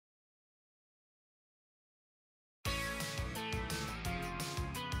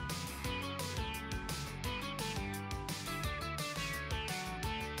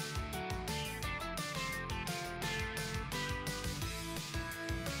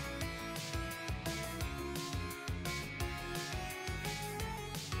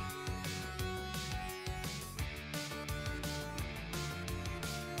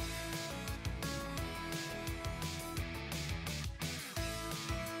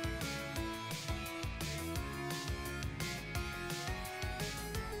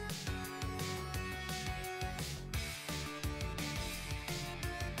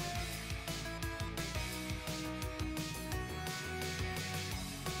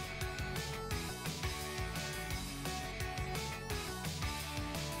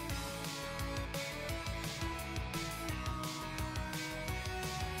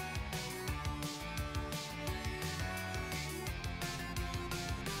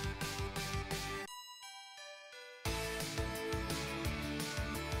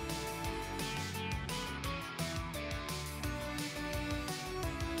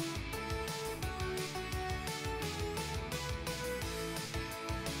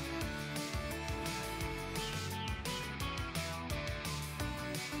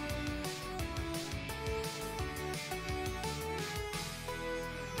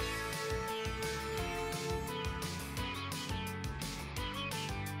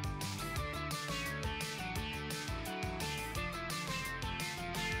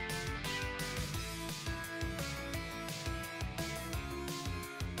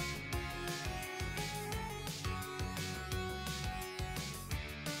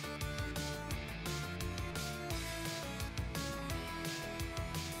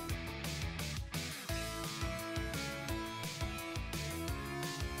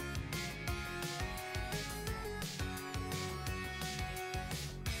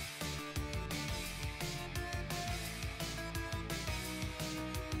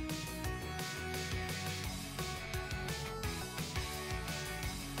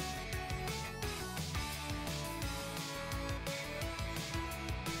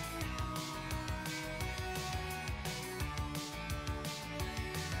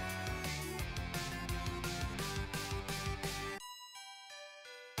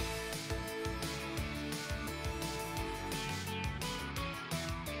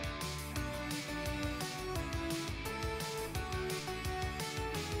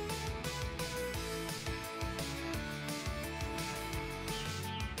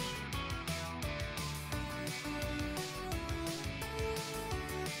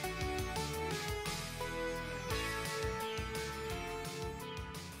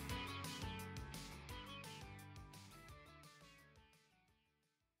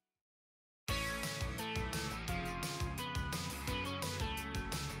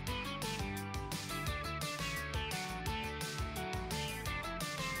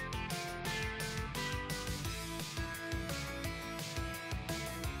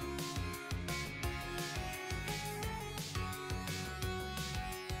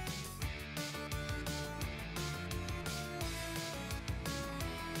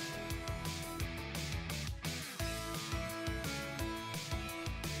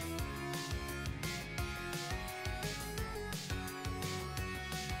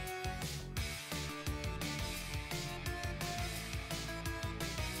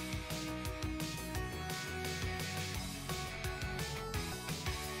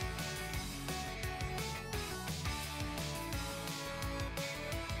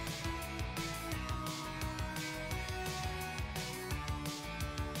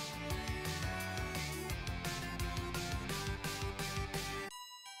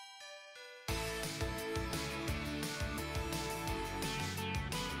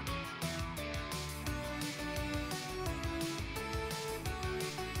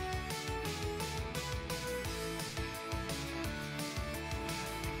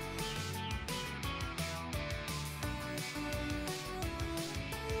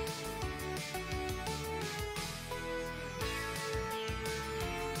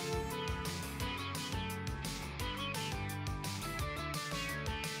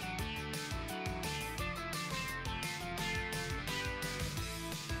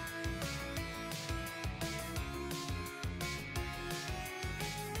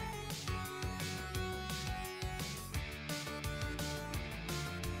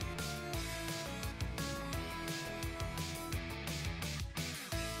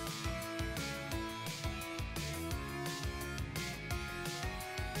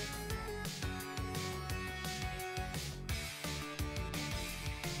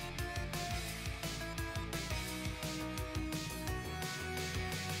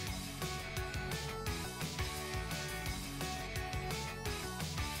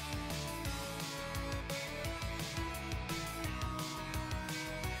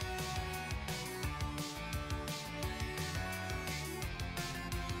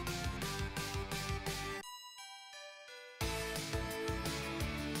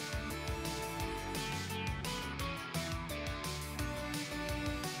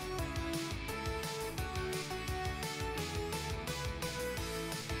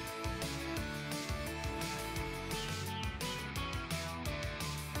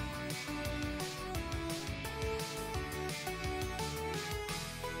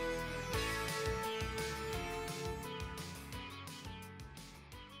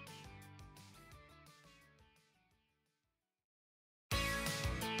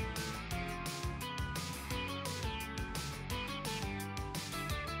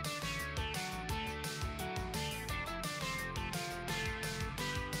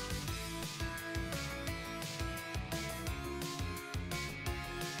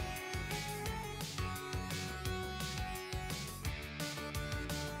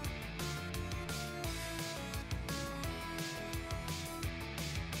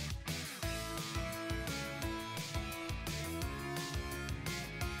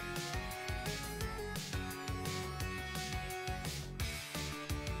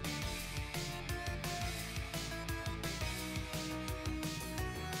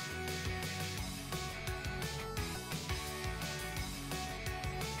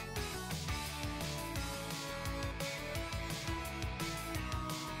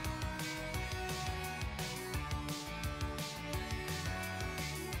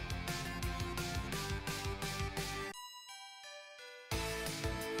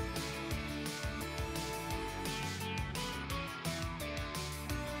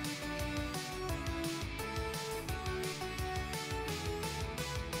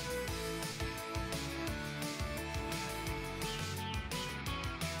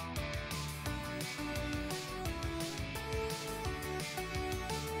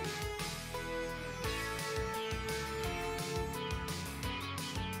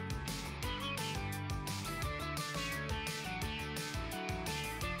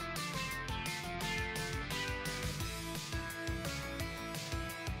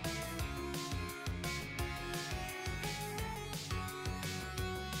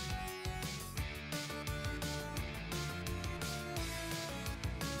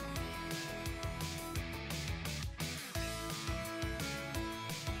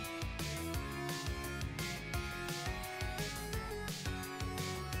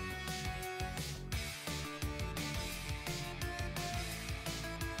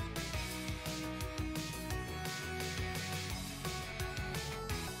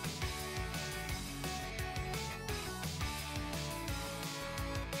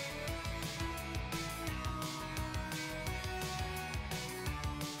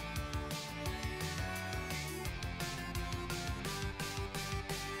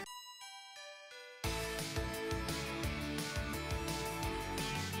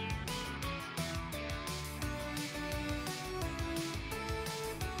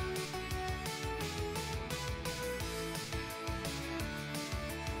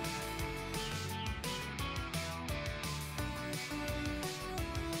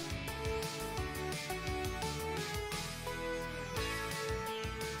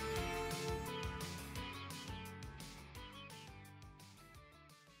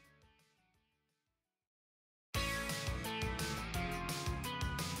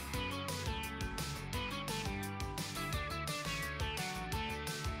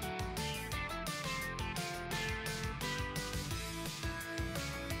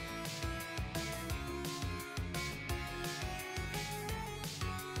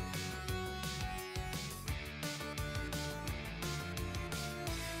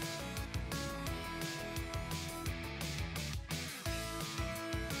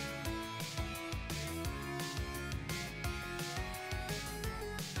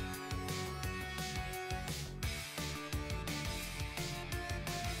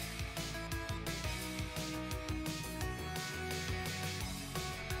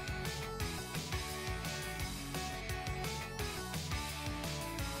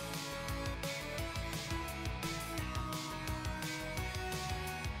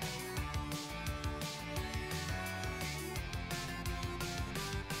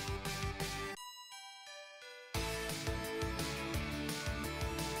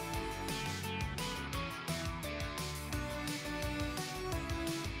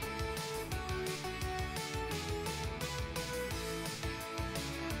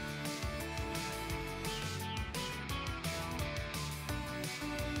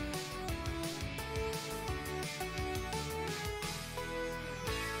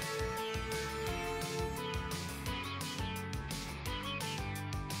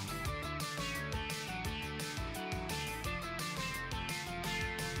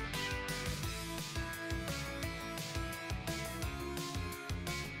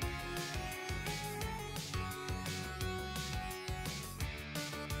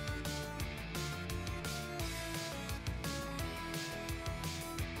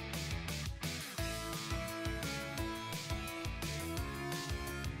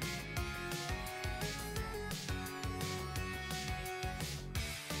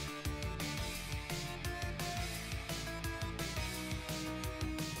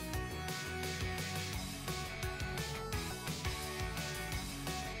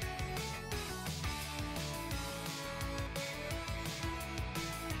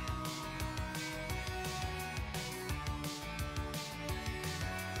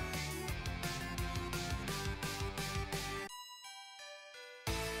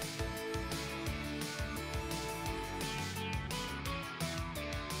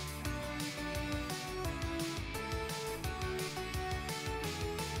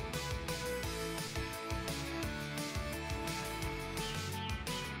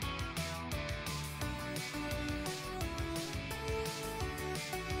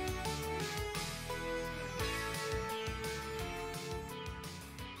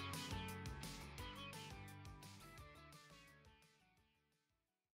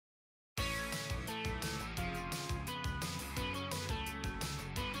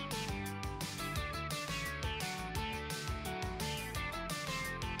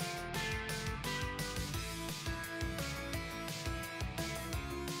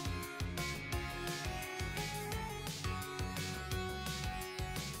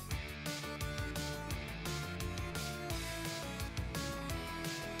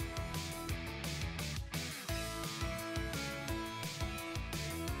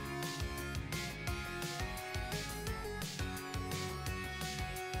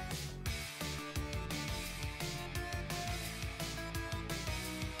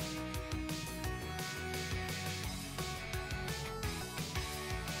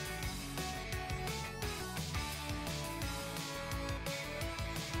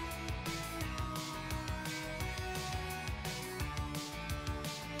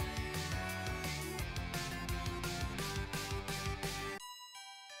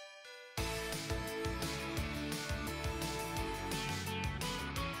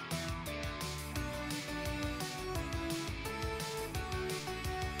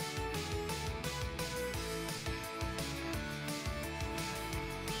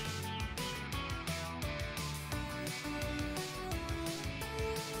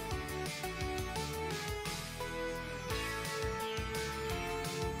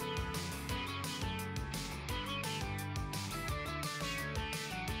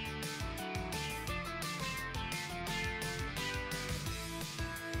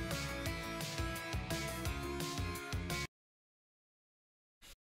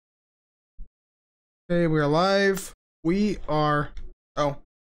Okay, we are live. We are. Oh,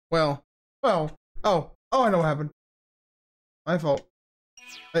 well. Oh, I know what happened. My fault.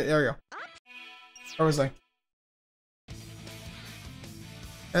 Hey, there we go. Where was I?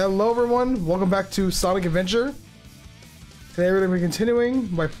 Hello, everyone. Welcome back to Sonic Adventure. Today, we're going to be continuing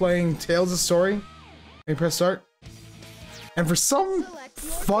by playing Tales of Story. Let me press start. And for some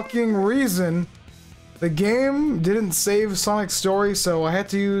fucking reason, the game didn't save Sonic's story, so I had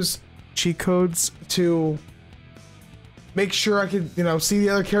to use cheat codes to make sure I could, see the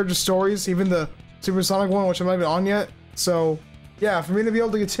other characters' stories, even the Super Sonic one, which I'm not even on yet. So, yeah, for me to be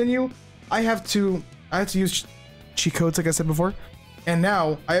able to continue, I have to use cheat codes, like I said before. And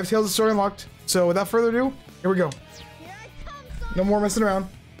now I have Tales of Story unlocked. So, without further ado, here we go. No more messing around.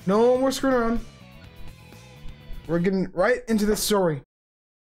 No more screwing around. We're getting right into this story,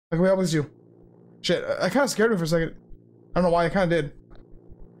 like we always do. Shit, I kind of scared me for a second. I don't know why, I kind of did.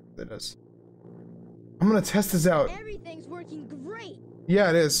 It does. I'm gonna test this out. Everything's working great. Yeah,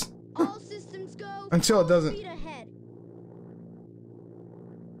 it is. All systems go. Until it doesn't.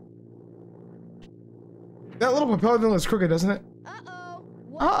 That little propeller thing looks crooked, doesn't it? Uh-oh.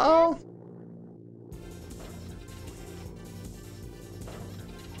 Uh-oh.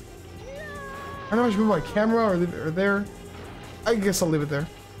 No. I don't know if I should move my camera or leave it or there. I guess I'll leave it there.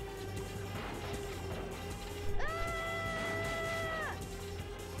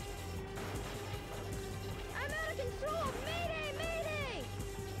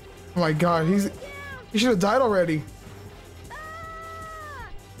 Oh my god, he should have died already.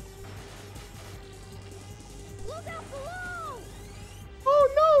 Look out below. Oh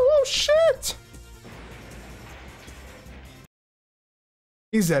no, oh shit.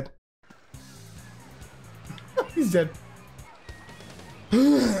 He's dead. He's dead.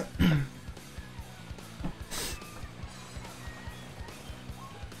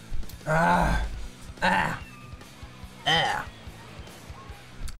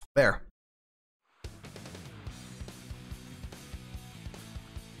 There.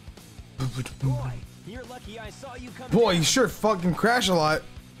 Boy, you're lucky I saw you come. Boy, you sure fucking crash a lot.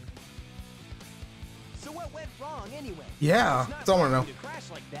 So what went wrong anyway? Yeah, that's all I wanna know. To crash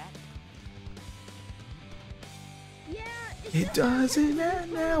like that. Yeah, It doesn't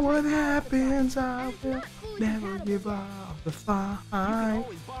matter what happens, I will never give up the fight.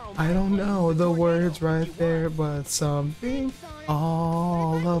 I don't know the words right there, but something,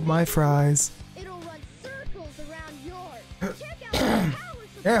 all of my fries. It'll run circles around yours. Check out the power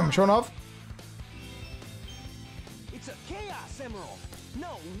supply. Yeah, I'm showing off. It's a Chaos Emerald.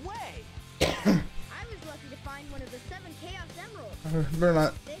 No way. I was lucky to find one of the 7 Chaos Emeralds. Better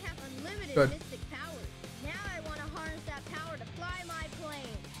not. They have unlimited Good. mystic powers. Now I want to harness that power to fly my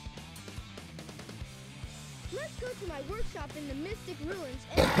plane. Let's go to my workshop in the Mystic Ruins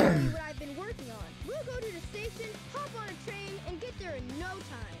and show you what I've been working on. We'll go to the station, hop on a train, and get there in no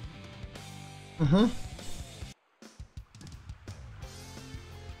time.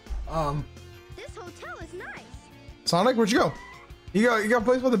 This hotel is nice. Sonic, where'd you go? You got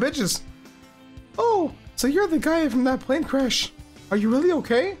placed by the bitches. Oh, so you're the guy from that plane crash. Are you really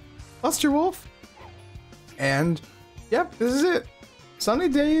okay, Buster Wolf? And, yep, this is it. Sunny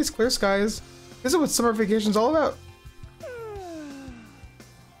days, clear skies. This is what summer vacation's all about.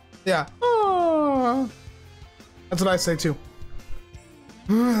 Yeah. Oh. That's what I say too.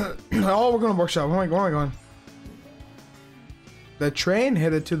 Oh, we're going to workshop. Where am I going? The train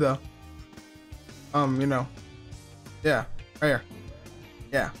headed to the, yeah, right here.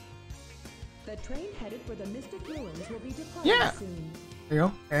 Yeah. The train headed for the Mystic Ruins will be departing Yeah. soon. There you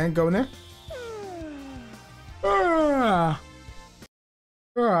go. And go in there. Ah.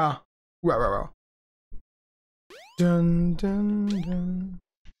 Ah. Wow. Dun dun dun.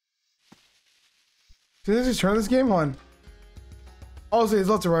 Did they just turn this game on? Oh, so it's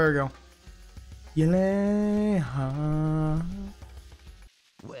left to right or go.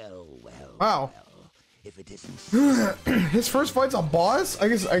 Well. Wow. If it isn't. His first fight's a boss? I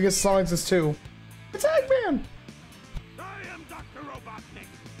guess Sonic's is too. It's Eggman! I am Dr. Robotnik,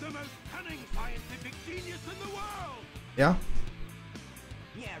 the most cunning scientific genius in the world! Yeah?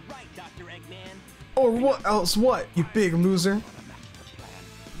 Yeah, right, Dr. Eggman. Or what else? What, you big loser?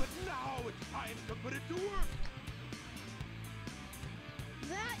 But now it's time to put it to work!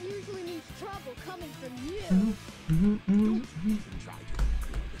 That usually means trouble coming from you. Don't even try to be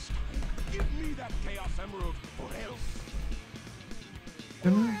clear this time. Give me that Chaos Emerald, or else Or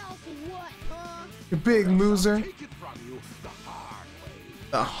else what, huh? You big loser. take it from you the hard way.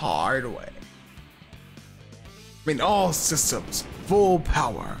 The hard way. I mean, all systems, full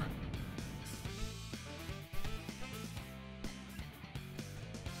power.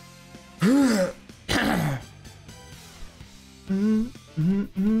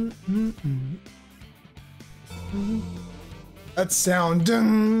 that sound.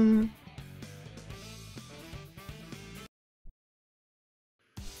 Dun.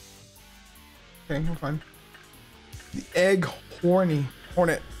 Okay, I'm fine. The egg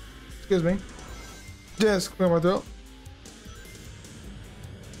hornet. Excuse me. Just clear my throat.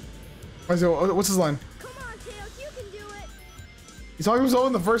 What's his line? Come on, Tails, you can do it. He's talking to himself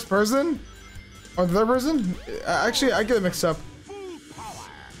in the first person? Or the third person? Actually, I get it mixed up.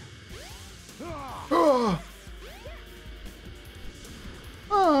 Oh.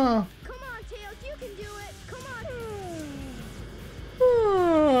 Oh. Come on, Tails, you can do it. Come on.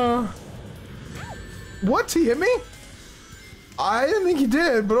 Oh. What? He hit me? I didn't think he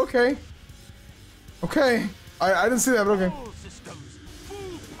did, but okay. Okay. I didn't see that, but okay.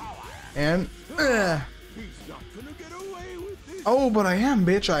 And oh, but I am,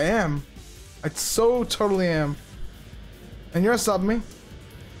 bitch. I am. I so totally am. And you're not stopping me.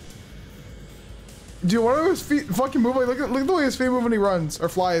 Dude, why do his feet fucking move? Like, look at the way his feet move when he runs or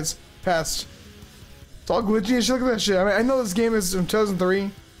flies past. It's all glitchy and shit. Look at that shit. I mean, I know this game is from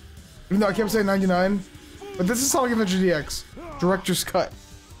 2003, even though I kept saying 99. But this is Sonic Adventure DX Director's Cut.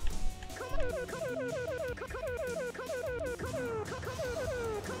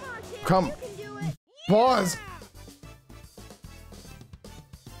 Come. Pause.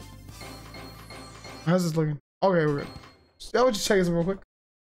 How's this looking? Okay, we're good. I would just check this real quick.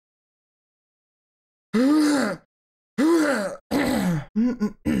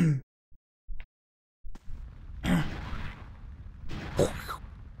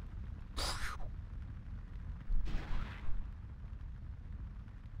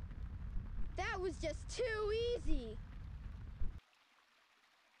 That was just too easy.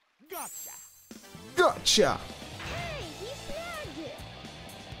 Gotcha. Gotcha. Hey, he snagged it.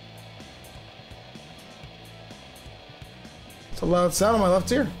 It's a loud sound on my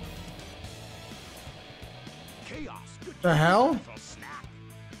left ear. Chaos. Good The hell? snap.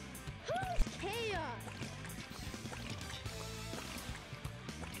 Who's Chaos?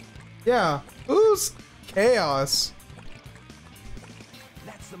 Yeah. Who's Chaos?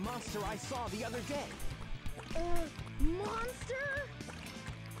 That's the monster I saw the other day. Monster?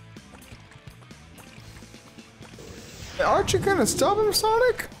 Aren't you gonna stop him,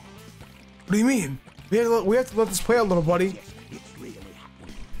 Sonic? What do you mean? We have to let this play out, little buddy. It's really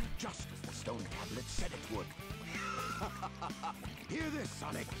happened. Just as the stone tablet said it would. Hear this,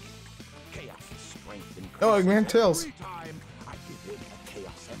 Sonic. Chaos' strength increases Oh, man, Tails. every time I give him a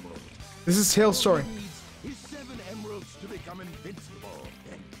Chaos Emerald. This is Tails' story. All he needs is 7 emeralds to become invincible.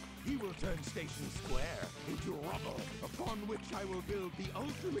 Then he will turn Station Square into rubble, upon which I will build the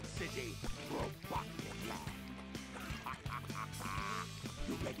ultimate city, Robotnik Land.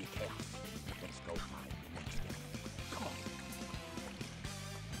 You ready, Chaos? Let's go find the next one. Come on.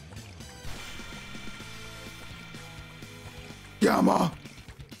 Gamma.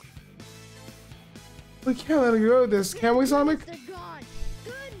 We can't let him go with this, can we, Sonic? They're gone.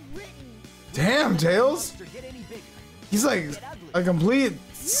 Good written. Damn, Tails. Monster get any bigger. He's like a complete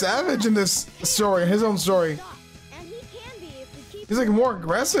savage in this story, his own story. And he can be if we keep. He's like more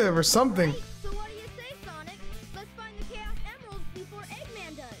aggressive or something. Right. So what do you say, Sonic? Let's find the Chaos Emeralds before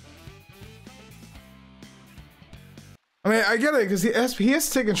Eggman does. I mean, I get it, because he has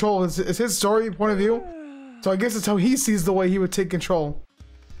to take control. It's his story point of view. So I guess it's how he sees the way he would take control.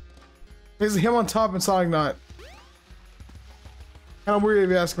 It's him on top and Sonic not. Kind of weird if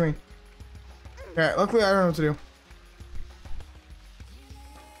you ask me. Okay, luckily I don't know what to do.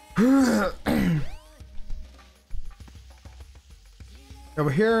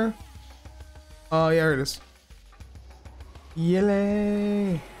 Over here. Oh, yeah, here it is.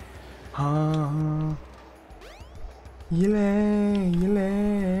 Yele. Yele.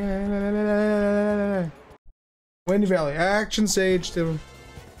 Windy Valley. Action stage 2.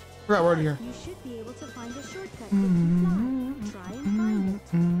 Forgot word here. You should be able to find a shortcut. If you not, try and find it.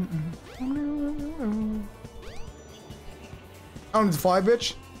 I don't need to fly,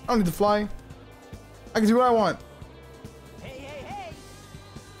 bitch. I don't need to fly. I can do what I want. Hey, hey, hey!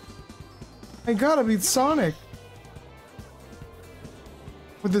 I gotta beat Sonic.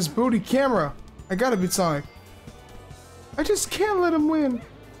 With this booty camera. I gotta beat Sonic. I just can't let him win.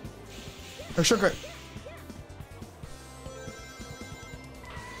 Oh, shortcut.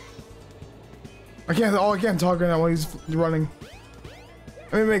 I can't talk right now while he's running.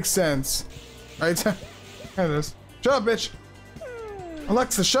 I mean, it makes sense. Right? Kind of does. Shut up, bitch.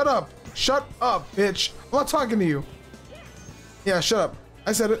 Alexa, shut up. Shut up, bitch. I'm not talking to you. Yeah, shut up.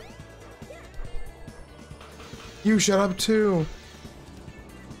 I said it. You shut up too.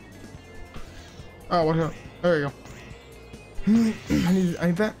 Oh, what? There you go. I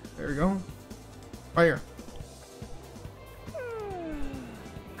need that. There we go. Right here.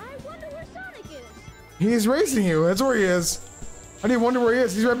 He's racing you. That's where he is. How do you wonder where he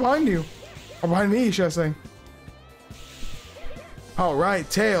is? He's right behind you. Or behind me, should I say. Alright,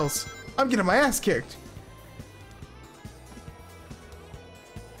 Tails. I'm getting my ass kicked.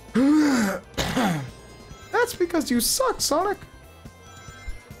 That's because you suck, Sonic.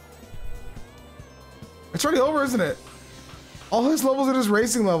 It's already over, isn't it? All his levels are just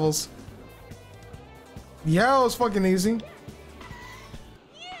racing levels. Yeah, it was fucking easy.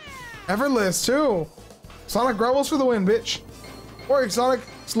 Effortless, too. Sonic Gravels for the win, bitch. Worry, Sonic.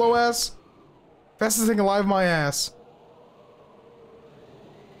 Slow ass. Fastest thing alive, my ass.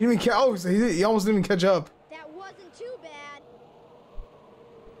 He didn't even oh, he almost didn't even catch up. That wasn't too bad.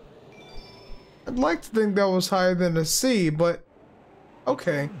 I'd like to think that was higher than a C, but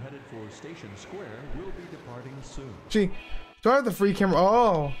okay. Headed for Station Square will be departing soon. Gee, do I have the free camera?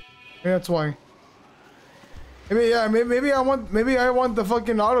 Oh, maybe that's why. Maybe yeah, maybe I want the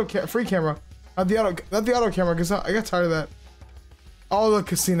fucking free camera, not the auto camera, because I got tired of that. Oh, the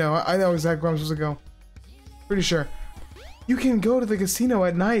casino. I know exactly where I'm supposed to go. Pretty sure. You can go to the casino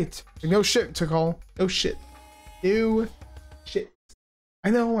at night. No shit, Tikal. No shit. No shit. I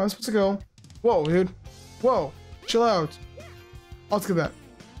know where I'm supposed to go. Whoa, dude. Whoa. Chill out. Let's get that.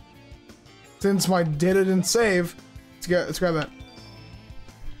 Since my data didn't save, let's grab that.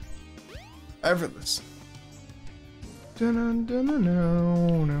 Effortless.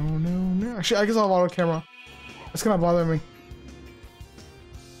 No. Actually, I guess I'll have auto camera. That's gonna bother me.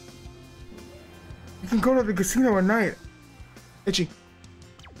 You can go to the casino at night. Itchy.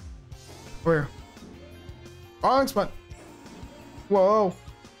 Where? Wrong spot. Whoa.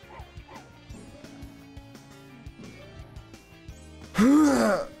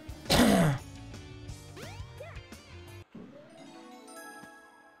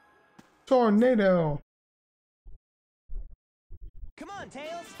 Tornado. Come on, Tails.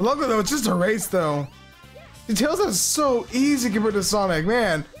 I love it though, it's just a race though. The Tails is so easy compared to Sonic,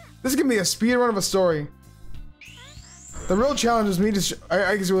 man. This is gonna be a speed run of a story. The real challenge was me just,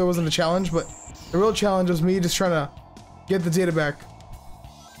 I guess it really wasn't a challenge, but the real challenge was me just trying to get the data back.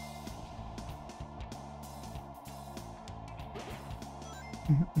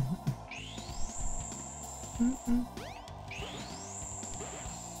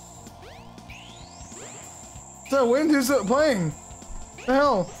 So wind is playing. What the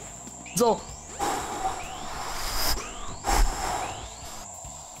hell? So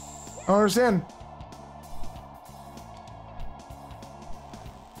I don't understand.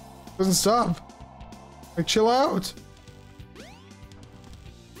 Doesn't stop. Like, chill out.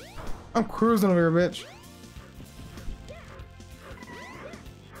 I'm cruising over here, bitch.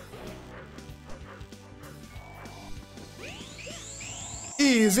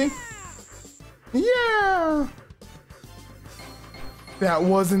 Easy. Yeah. That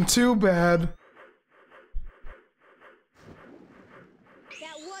wasn't too bad.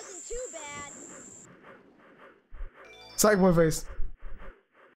 That wasn't too bad. Psych my face.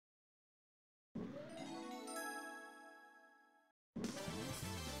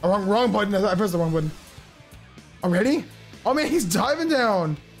 Oh, wrong button. I pressed the wrong button. Already? Oh man, he's diving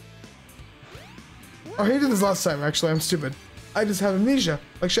down. Oh, he did this last time. Actually, I'm stupid. I just have amnesia,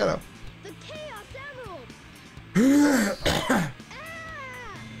 like Shadow. The Chaos Emerald.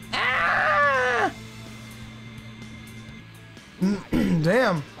 Ah!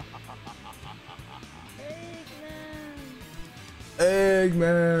 Damn.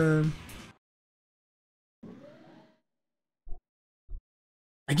 Eggman.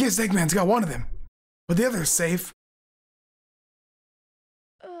 I guess Eggman's got one of them, but the other's safe.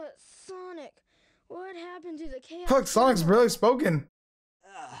 Sonic, what happened to the Chaos Fuck, Sonic's barely spoken.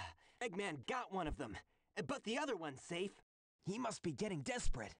 Eggman got one of them, but the other one's safe. He must be getting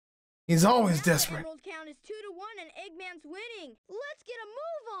desperate. He's always Now desperate. The Emerald count is 2-1 and Eggman's winning. Let's get a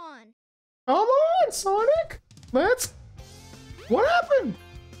move on. Come on, Sonic. Let's. What happened?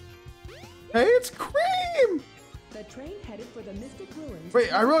 Hey, it's Cream. The train headed for the Mystic Ruins.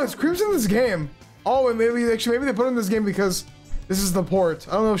 Wait, I realized Cream's in this game. Oh, and maybe they put her in this game because this is the port.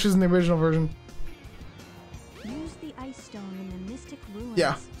 I don't know if she's in the original version. Use the ice stone in the Mystic Ruins.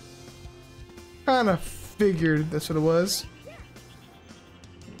 Yeah. Kinda figured that's what it was.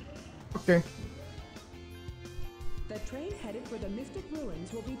 Okay. The train headed for the Mystic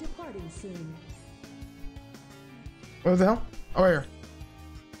Ruins will be departing soon. What the hell? Oh, right here.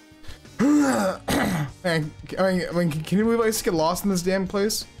 Man, I mean, can you believe I just get lost in this damn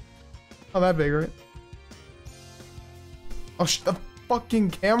place? Not that big, right? Oh, the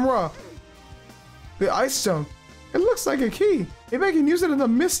fucking camera! The ice stone. It looks like a key. Maybe I can use it in the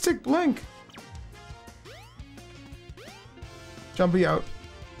Mystic Blink. Jumpy out.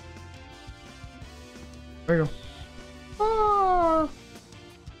 There you go. Ah.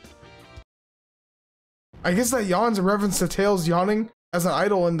 I guess that yawn's a reference to Tails yawning as an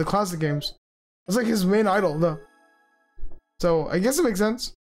idol in the classic games. It's like his main idol, though. So I guess it makes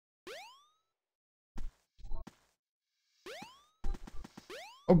sense.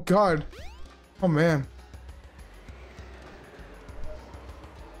 Oh God. Oh man.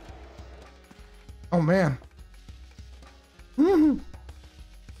 Oh man.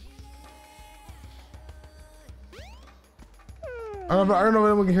 I don't know if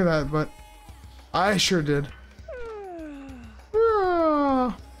anyone can hear that, but I sure did.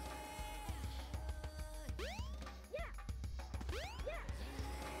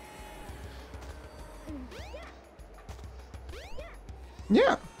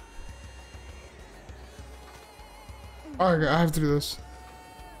 Yeah. Alright, I have to do this.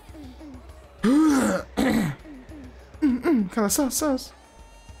 Kinda sus.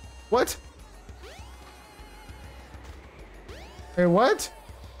 What? Hey, what?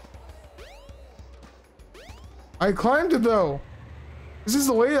 I climbed it though. Is this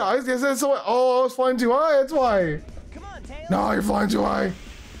the way? I guess that's the way. Oh, I was flying too high. That's why. Come on, Tails. No, you're flying too high.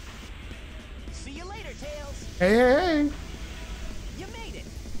 See you later, Tails. Hey. You made it.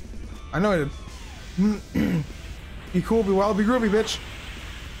 I know I did. Be cool, be wild, be groovy, bitch.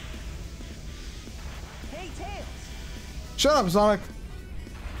 Hey, Tails. Shut up, Sonic.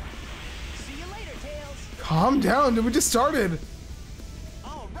 See you later, Tails. Calm down, dude. We just started.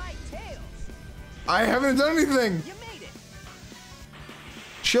 All right, Tails. I haven't done anything. You made it.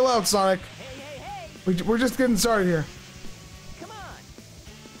 Chill out, Sonic. Hey. We're just getting started here. Come on.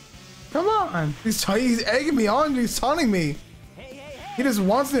 Come on. He's egging me on. He's taunting me. Hey. He just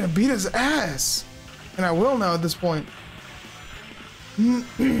wants me to beat his ass. And I will now at this point.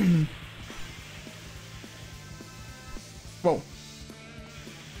 Whoa.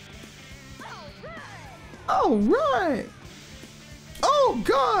 All right. Oh,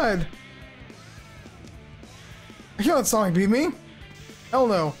 God. I can't let Sonic beat me. Hell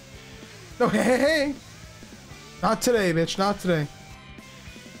no. No, hey. Not today, bitch. Not today.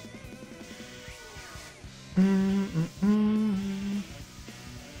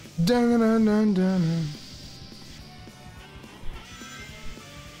 Dun, dun, dun, dun.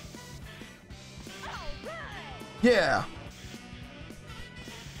 Yeah.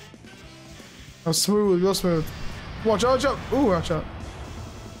 Oh, smooth, real smooth. Watch out, watch out. Ooh, watch out.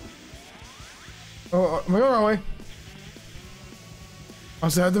 Oh, am I going the wrong way? I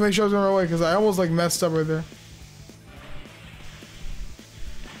had to make sure I was going the right way because I almost like messed up right there.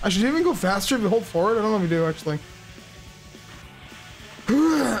 I should even go faster if you hold forward. I don't know if you do actually.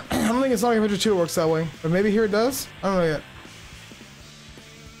 I don't think it's Sonic Adventure 2 works that way, but maybe here it does. I don't know yet.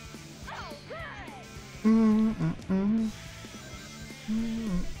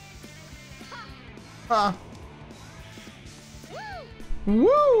 Ah.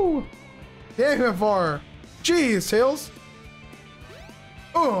 Woo! Damn, he went far. Jeez, Tails.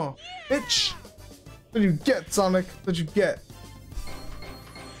 Oh, bitch. What did you get, Sonic? What did you get?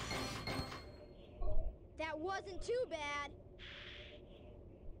 That wasn't too bad.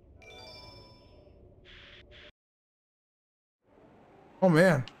 Oh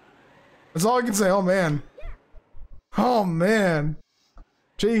man. That's all I can say. Oh man. Oh man.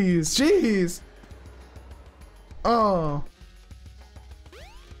 Jeez. Oh.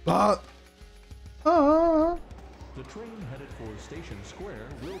 The train headed for Station Square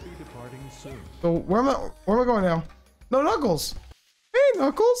will be departing soon. So where am I going now? No, Knuckles. Hey,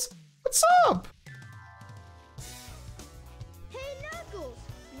 Knuckles. What's up? Hey, Knuckles,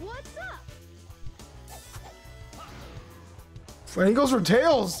 what's up? And he goes for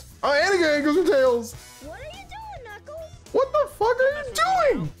Tails. Oh, and again he goes for Tails. What are you doing, Knuckles? What the fuck are you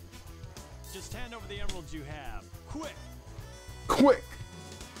doing? Just hand over the emeralds you have. Quick! Quick.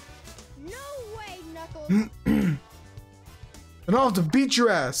 No way, Knuckles. And I'll have to beat your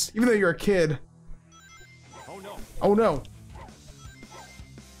ass, even though you're a kid. Oh no! Oh no.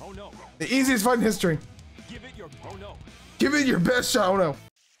 Oh no! The easiest fight in history. Give it your. Oh no! Give it your best shot. Oh no.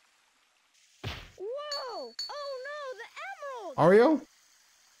 Whoa! Oh no, the emerald! Ario?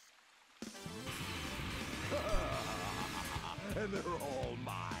 And they're all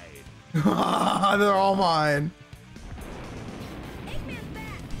mine. They're all mine. Eggman's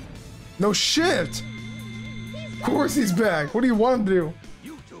back. No shit. Of course he's back. What do you want him to do?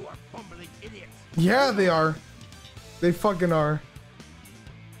 You two are fumbling idiots. Yeah, they are. They fucking are.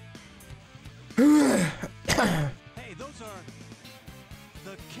 Hey, those are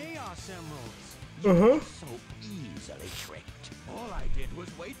the Chaos Emeralds. So easily tricked. All I did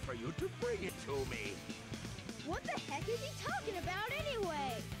was wait for you to bring it to me. What the heck is he talking about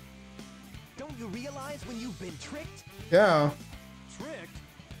anyway? Don't you realize when you've been tricked? Yeah. Tricked?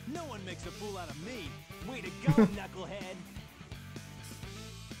 No one makes a fool out of me. Way to go, knucklehead.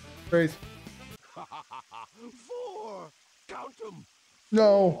 Great. 4! Count 'em!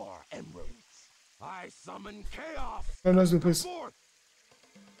 No. 4 emeralds. I summon chaos. No, nosebleed, please. 4th.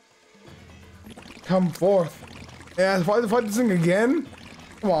 Come forth. Yeah, fight this thing again?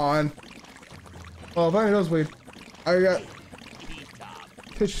 Come on. Well, if I need nosebleed, I got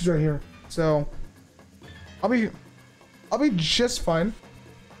tissues right here. So I'll be just fine.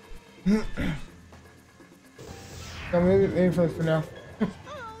 No, maybe for now. Oh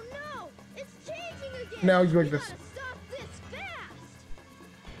no! It's changing again! Now you like We this. gotta stop this fast!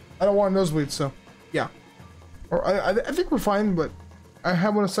 I don't want nosebleeds, so yeah. Or I think we're fine, but I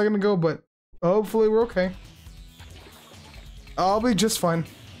had one a second ago, but hopefully we're okay. I'll be just fine.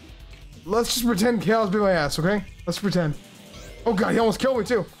 Let's just pretend Chaos beat my ass, okay? Let's pretend. Oh god, he almost killed me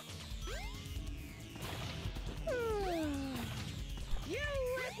too. You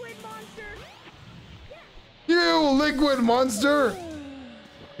liquid monster! You liquid monster!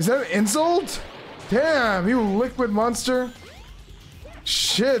 Is that an insult? Damn, you liquid monster.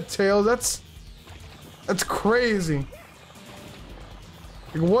 Shit, Tails, that's crazy.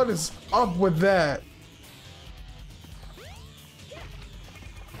 Like, what is up with that?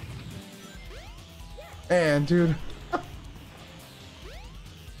 Man, dude.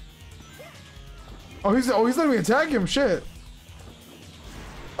 Oh, he's letting me attack him. Shit.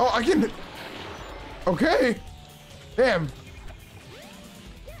 Oh, I can. Okay. Damn.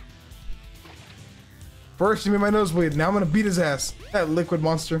 First, he made my nose bleed. Now I'm gonna beat his ass. That liquid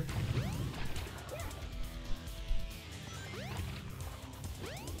monster.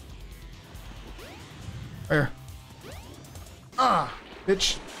 There. Ah,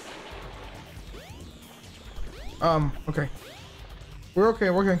 bitch. Okay. We're okay,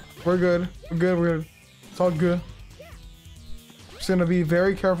 we're okay. We're good. We're good, we're good. It's all good. Just gonna be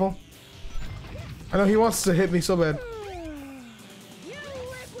very careful. I know he wants to hit me so bad. You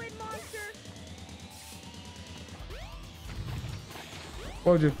liquid monster!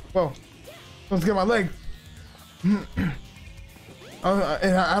 Whoa, dude. Whoa. Let's get my leg. And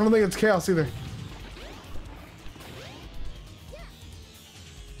I don't think it's chaos either.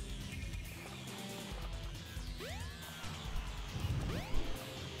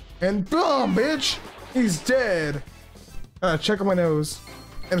 And boom, bitch! He's dead. Check on my nose.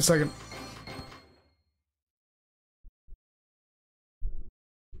 In a second.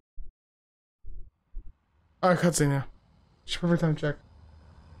 Alright, cutscene now. Perfect time check.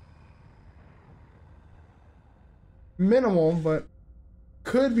 Minimal, but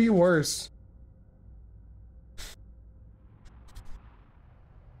could be worse.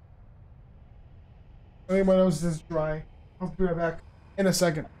 I think my nose is dry. I'll be right back in a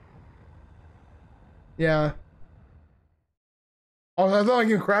second. Yeah. Oh, I thought I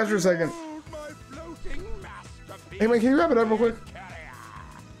could crash for a second. Hey man, can you wrap it up real quick?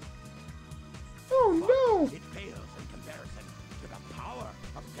 Oh no! It pales in comparison to the power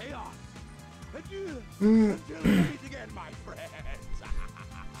of chaos. Adieu. Mm. Until we meet again, my friends.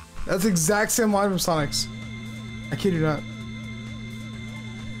 That's the exact same line from Sonic's. I kid you not.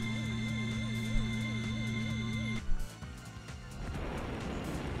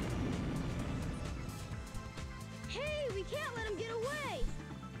 Hey, we can't let him get away!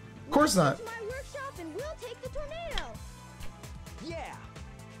 Of course not. To my workshop and we'll take the tornado! Yeah.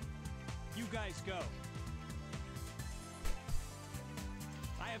 You guys go.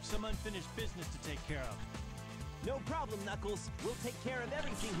 I have some unfinished business to take care of. No problem, Knuckles. We'll take care of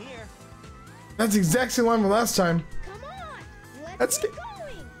everything here. That's the exact same line from last time. Come on! Let's That's get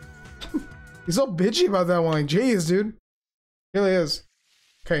going! He's so bitchy about that one. Like, jeez, dude. He really is.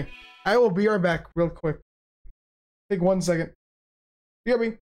 Okay. I will be right back real quick. Take 1 second.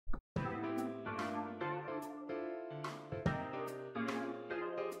 BRB.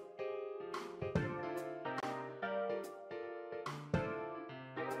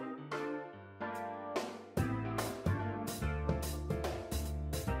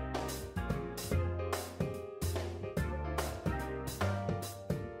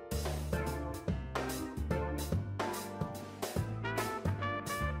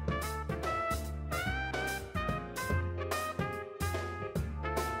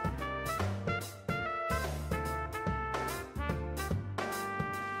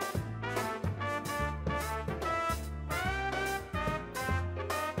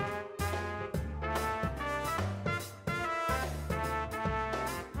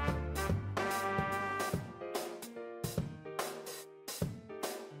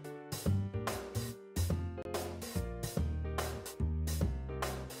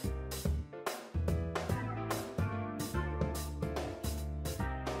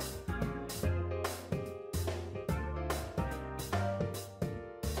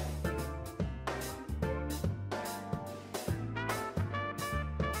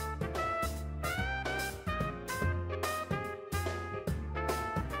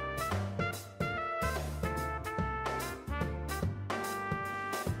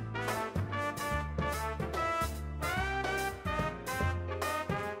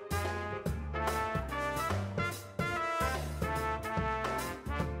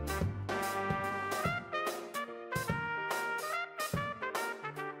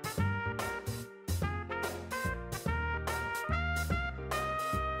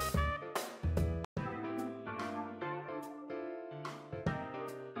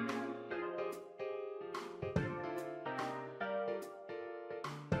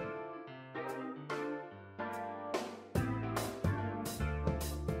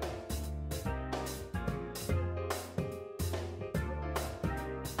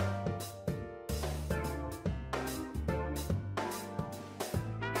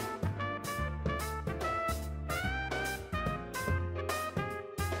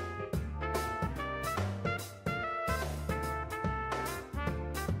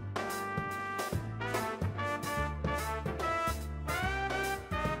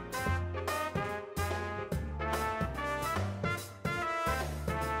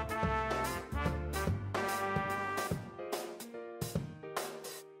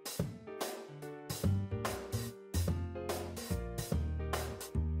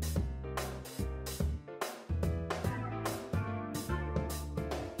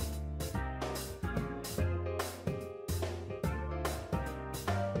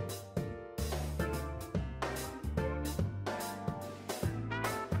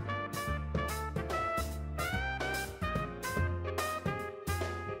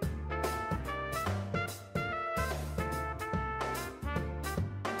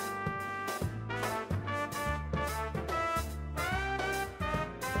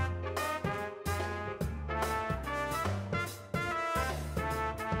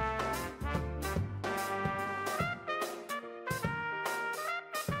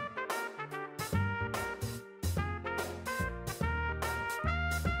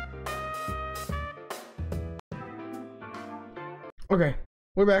 Okay,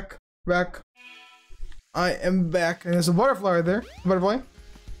 we're back. Back. I am back. And there's a butterfly right there. Butterfly.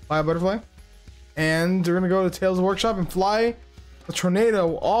 Fly a butterfly. And we're gonna go to Tails' workshop and fly a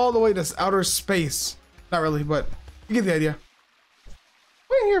tornado all the way to outer space. Not really, but you get the idea.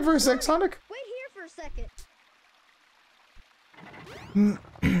 Wait here for a sec, Sonic. Wait here for a second.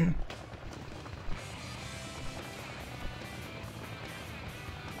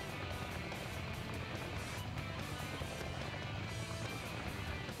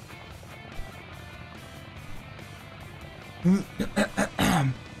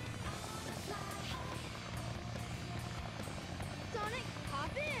 Sonic,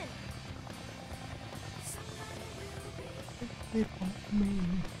 hop in.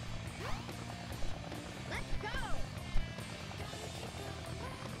 Let's go.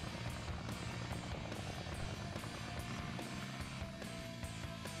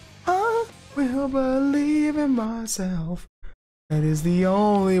 I will believe in myself. That is the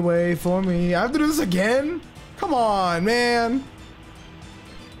only way for me. I have to do this again? Come on, man.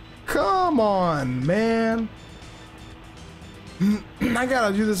 Come on, man. I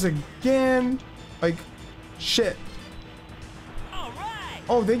gotta do this again. Like, shit. All right.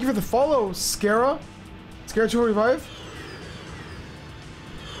 Oh, thank you for the follow, Scara. Scara245.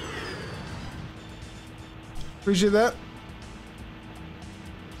 Appreciate that.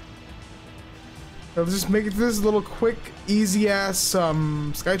 Let's just make it through this little quick, easy ass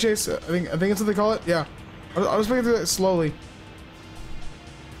sky chase. I think that's what they call it. Yeah, I'll just make it through it slowly,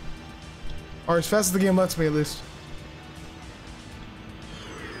 or as fast as the game lets me, at least.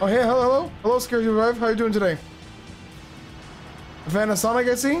 Oh hey, hello, Scary Revive. How you doing today? A fan of Sonic,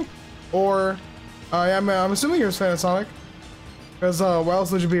 I see, or I'm assuming you're a fan of Sonic, because why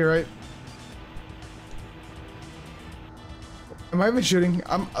else would you be, right? Am I even shooting?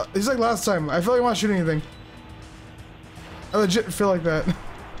 It's like last time. I feel like I'm not shooting anything. I legit feel like that.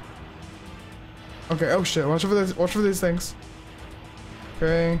 Okay. Oh shit! Watch for this. Watch for these things.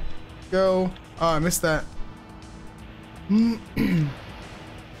 Okay. Go. Oh, I missed that. I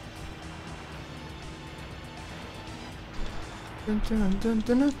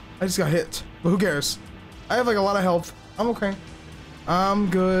just got hit, but who cares? I have like a lot of health. I'm okay. I'm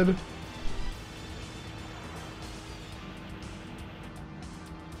good.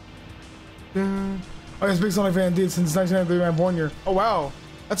 Oh, yes, big Sonic fan indeed since 1993 I'm born here. Oh wow,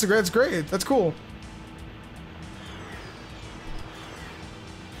 that's great. That's cool.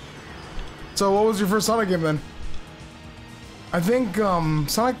 So what was your first Sonic game then? I think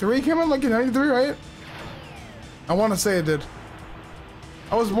Sonic 3 came out like in 93, right? I want to say it did.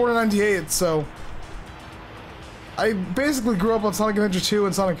 I was born in 98, so I basically grew up on Sonic Adventure 2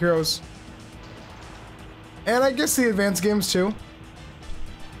 and Sonic Heroes. And I guess the advanced games too.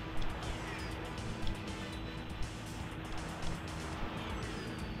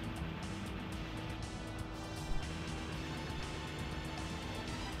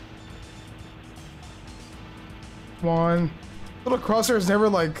 Come on. Little Crosshair has never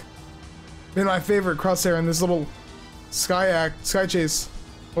like been my favorite Crosshair in this little sky chase,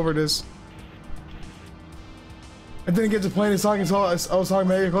 whatever it is. I didn't get to play any Sonic until I was Sonic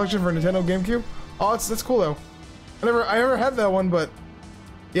Mega Collection for Nintendo GameCube. Oh, that's cool though. I never had that one, but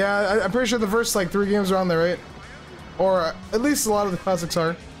yeah, I'm pretty sure the first like 3 games are on there, right? Or at least a lot of the classics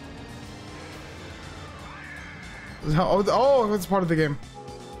are. Oh, it's part of the game.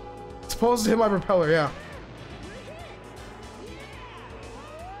 It's supposed to hit my propeller, yeah.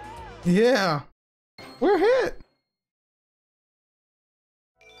 Yeah, we're hit.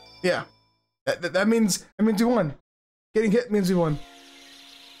 Yeah, that means we won. Getting hit means we won.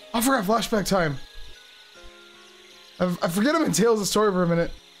 I forgot flashback time. I forget I'm in Tails' story for a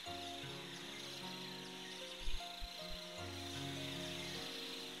minute.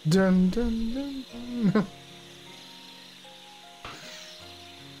 Dun dun dun dun.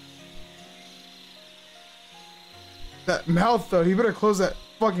 That mouth though, you better close that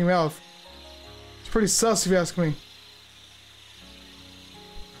fucking mouth. It's pretty sus if you ask me.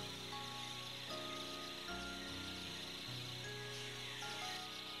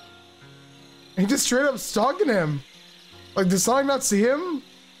 He just straight up stalking him. Like, did Sonic not see him?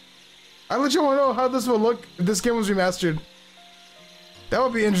 I legit want to know how this would look if this game was remastered. That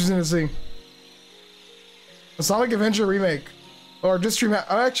would be interesting to see. A Sonic Adventure remake. Or just remaster.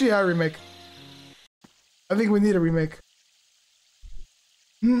 I actually had a remake. I think we need a remake.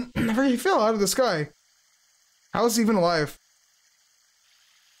 He fell out of the sky. How is he even alive?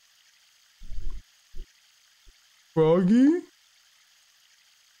 Froggy?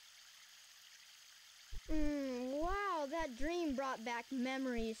 Wow, that dream brought back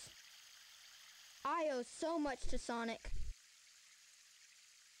memories. I owe so much to Sonic.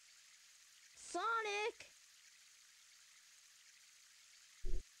 Sonic!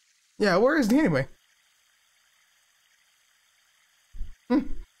 Yeah, where is he anyway?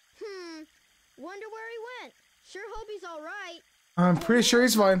 Wonder where he went. Sure hope he's alright. I'm pretty sure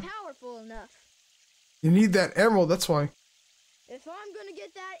he's fine. Powerful enough. You need that emerald, that's why. If I'm gonna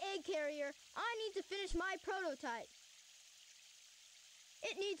get that egg carrier, I need to finish my prototype.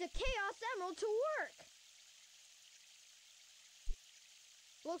 It needs a Chaos Emerald to work.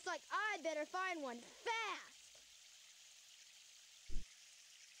 Looks like I better find one fast.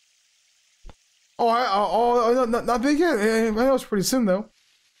 Oh, not big yet. I know it's pretty soon though.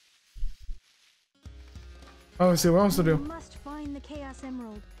 Oh, let's see what else to do. You must find the Chaos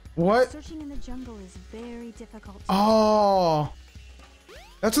Emerald. What? Searching in the jungle is very difficult. Oh,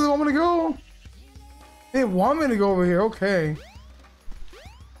 that's where they want me to go. They want me to go over here. Okay.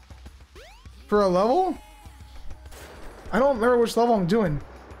 For a level? I don't remember which level I'm doing.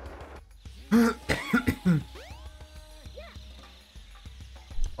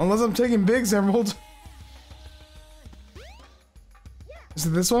 Unless I'm taking Big's emerald. Is it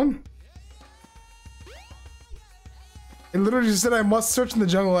this one? It literally just said I must search in the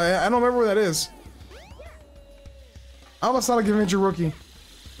jungle. I don't remember where that is. I'm a Sonic Adventure rookie,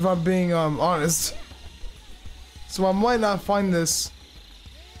 if I'm being honest. So I might not find this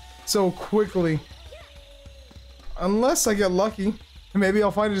so quickly. Unless I get lucky. Maybe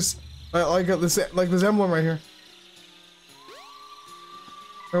I'll find it just like this emblem right here.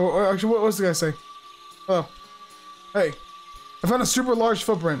 Or actually, what's the guy say? Oh. Hey. I found a super large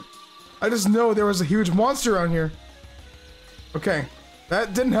footprint. I just know there was a huge monster around here. Okay.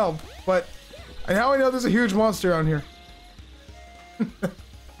 That didn't help, but now I know there's a huge monster around here.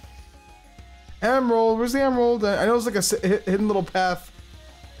 Emerald, where's the emerald? I know it's like a hidden little path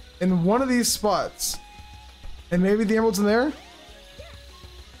in one of these spots. And maybe the emerald's in there?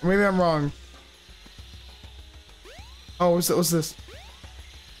 Or maybe I'm wrong. Oh, what's this?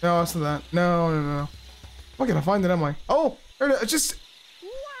 No, it's not that. No. I'm gonna find it, am I? Oh, there it is. It's just... Wow!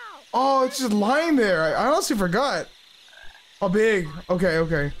 Oh, it's just lying there. I honestly forgot. Oh, Big.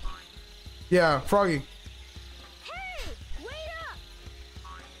 Okay. Yeah, Froggy. Hey! Wait up!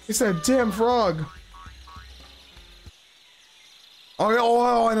 It's that damn frog. Oh,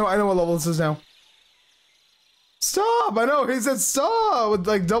 I know what level this is now. Stop! I know, he said stop! With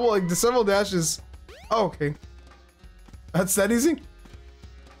like double, like several dashes. Oh, okay. That's that easy?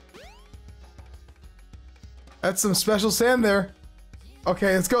 That's some special sand there.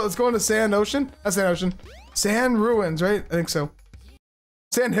 Okay, let's go into Sand Ocean. That's Sand Ocean. Sand Ruins, right? I think so.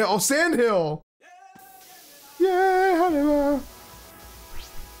 Sand Hill. Oh, Sand Hill! Yeah!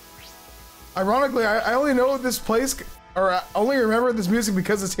 Ironically, I only know this place, or I only remember this music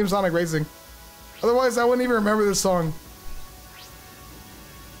because it's Team Sonic Racing. Otherwise, I wouldn't even remember this song.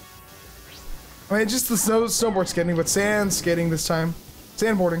 I mean, just the snowboard skating, but sand skating this time.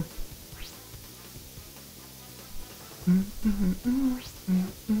 Sandboarding.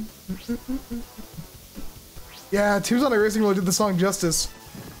 Yeah, Team Sonic Racing really did the song justice.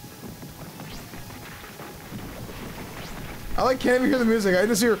 I can't even hear the music. I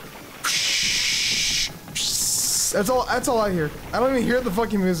just hear. That's all I hear. I don't even hear the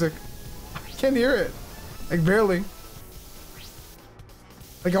fucking music. I can't hear it. Like barely.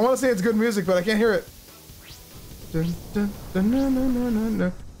 Like I want to say it's good music, but I can't hear it.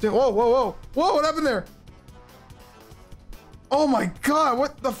 Whoa! What happened there? Oh my god!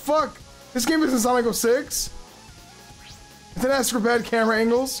 What the fuck? This game is in Sonic 06. It didn't ask for bad camera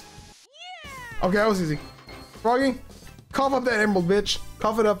angles. Yeah. Okay, that was easy. Froggy, cough up that emerald, bitch.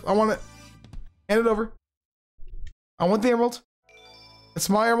 Cough it up. I want it. Hand it over. I want the emerald. It's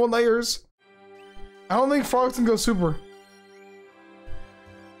my emerald, not yours. I don't think frogs can go super.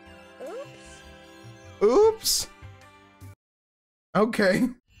 Oops. Okay.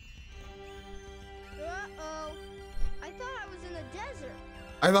 Uh-oh. I thought I was in the desert.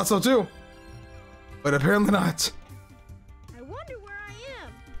 I thought so too. But apparently not. I wonder where I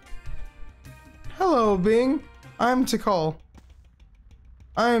am. Hello, Bing. I'm Tickle.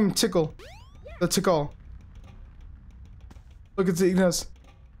 I'm Tickle. The Tickle. Look at the Ignis.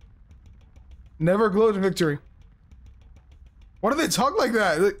 Never glow to victory. Why do they talk like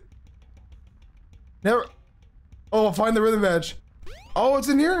that? Like, never. Oh, find the rhythm badge. Oh, it's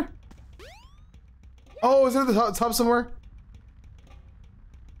in here? Oh, is it at the top somewhere?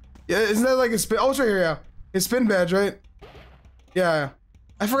 Yeah, isn't that like a spin? Oh, it's right here, yeah. His spin badge, right? Yeah.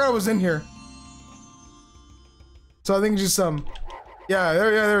 I forgot it was in here. So I think just yeah,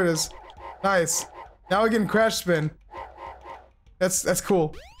 there it is. Nice. Now we can crash spin. That's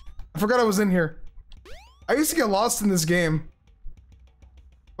cool. I forgot I was in here. I used to get lost in this game.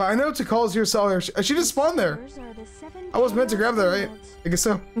 But I know Tikal's here, so she just spawned there. Servers are the 7 I was meant to grab that, right? emeralds. I guess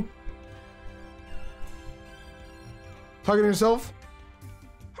so. Talking to yourself?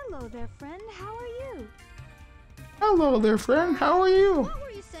 Hello there, friend. How are you? Hello there, friend. How are you? What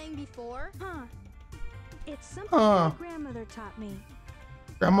were you saying before? Huh. It's something Huh. my grandmother taught me.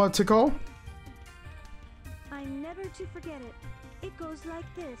 Grandma Tikal? I'm never to forget it. It goes like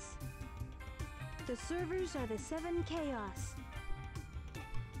this. The servers are the 7 chaos.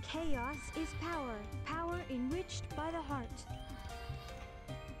 Chaos is power. Power enriched by the heart.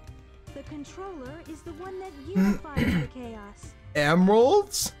 The controller is the one that unifies the chaos.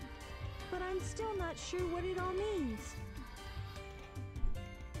 Emeralds? But I'm still not sure what it all means.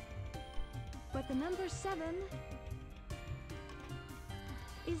 But the number 7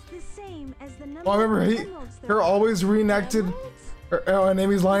 is the same as the number Oh, I remember of emeralds there her are. always reenacted Emeralds?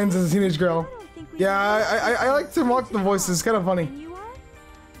 Amy's lines as a teenage girl. I don't think we Yeah, can I like to mock the voices. It's kind of funny. And you are?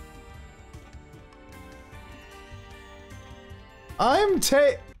 I'm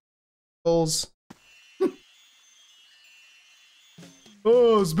Tails.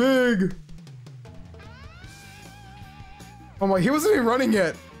 Oh, it's big. Oh my, he wasn't even running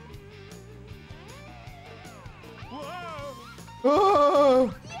yet.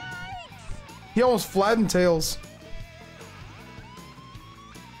 Oh! He almost flattened Tails.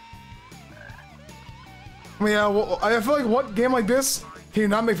 I mean, yeah, well, I feel like what game like this can you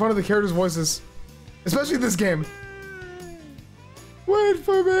not make fun of the characters' voices? Especially this game. Wait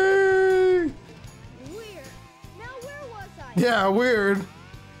for me! Weird. Now where was I? Yeah, weird.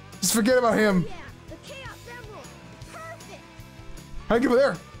 Just forget about him. Yeah, the Chaos Emerald. Perfect. How'd I get over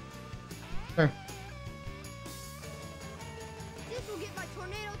there? Okay. This will get my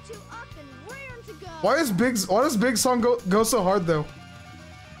Tornado 2 up and raring to go. Why does Big song go so hard though?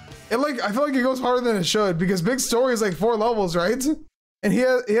 I feel like it goes harder than it should because Big Story is like 4 levels, right? And he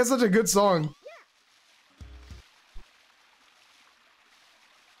has such a good song.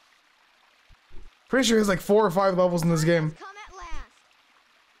 Pretty sure he has like 4 or 5 levels in this game. Come at last.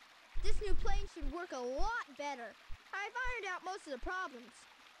 This new plane should work a lot better. I've ironed out most of the problems.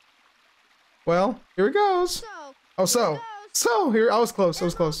 Well, here it goes. So, Here, I was close. I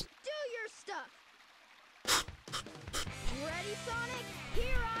was close. Do your stuff. Ready, Sonic?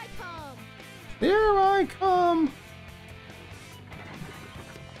 Here I come. Here I come.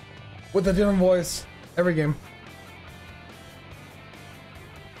 With a different voice. Every game.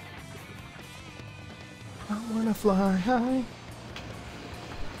 I wanna fly high.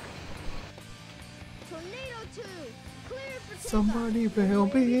 Tornado 2, cleared for takeoff. Somebody will Here we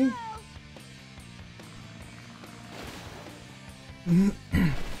be. go.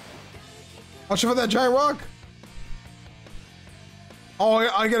 Watch out for that giant rock. Oh,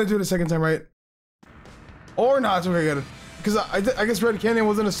 I gotta do it a second time, right? Or not, okay, I got it. Because I guess Red Canyon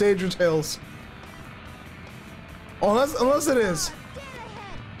wasn't a stage or Tails. Oh, unless it is. Get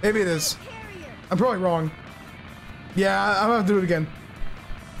ahead. Maybe it is. Carrier. I'm probably wrong. Yeah, I'm gonna have to do it again.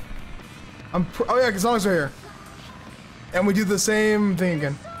 Oh yeah, because Sonic's right here. And we do the same thing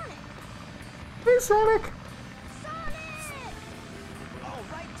again. Hey, Sonic! All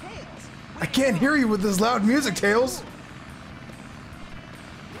right, Tails. I can't hear you with this loud music, Tails.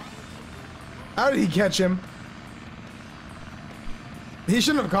 How did he catch him? He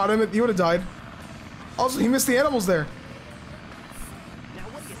shouldn't have caught him. He would have died. Also, he missed the animals there. Now,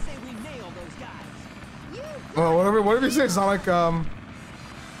 what do you say we nail those guys? Well, whatever you say, Sonic. I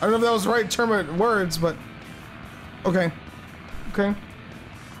don't know if that was the right term of words, but okay. Okay.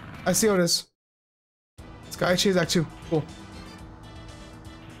 I see how it is. Sky Chase Act 2. Cool.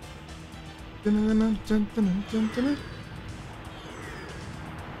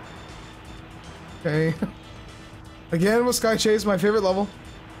 Okay. Again with Sky Chase, my favorite level.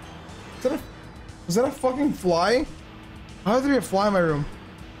 Was that a fucking fly? How did there be a fly in my room?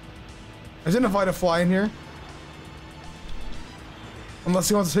 I didn't invite a fly in here. Unless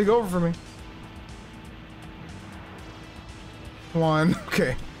he wants to take over for me. Come on,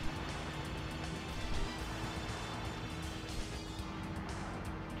 okay.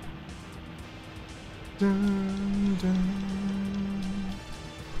 Dun, dun.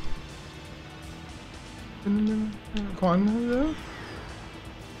 Dun, dun, dun. Come on.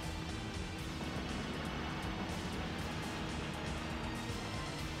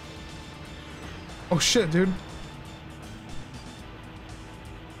 Oh shit, dude.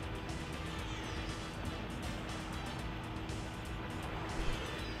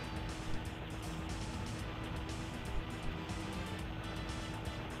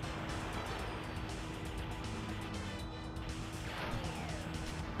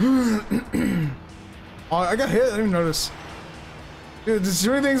 Oh, I got hit. I didn't even notice. Dude, there's too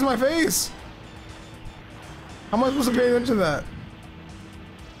many things in my face. How am I supposed to pay attention to that?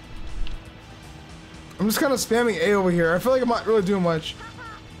 I'm just kind of spamming A over here. I feel like I'm not really doing much.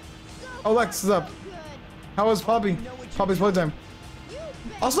 Oh, Alexa's up. How was Poppy? Poppy's playtime.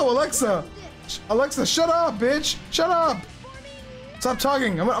 Also, Alexa! Alexa, shut up, bitch! Shut up! Stop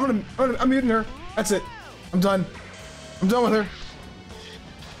talking. I'm muting her. That's it. I'm done. I'm done with her.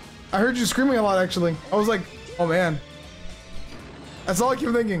 I heard you screaming a lot, actually. I was like, oh man. That's all I keep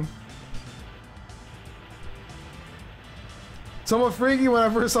thinking. Somewhat freaky when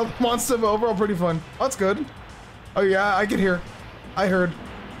I first saw the monster, but overall pretty fun. Oh, that's good. Oh yeah, I could hear. I heard.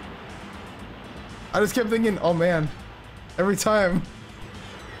 I just kept thinking, oh man. Every time.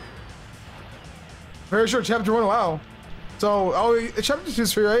 Very short chapter 1, wow. So, oh, chapter 2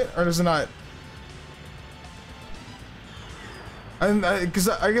 is free, right? Or is it not? And because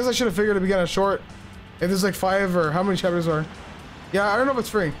I guess I should have figured it began a short. If there's like 5 or how many chapters are. Yeah, I don't know if it's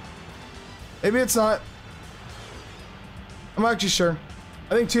free. Maybe it's not. I'm not actually sure.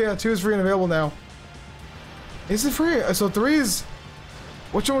 I think 2 is free and available now. Is it free? So 3 is...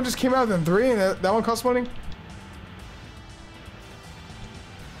 Which one just came out then? 3 and that one costs money?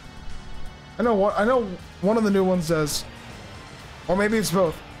 I know one of the new ones does. Or maybe it's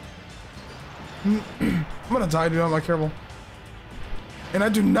both. I'm gonna die, dude. I'm not careful. And I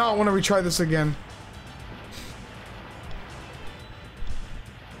do not want to retry this again.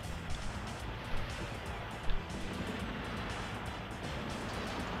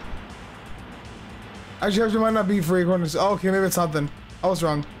 Actually, chapter might not be free according to... Oh, okay, maybe it's not then. I was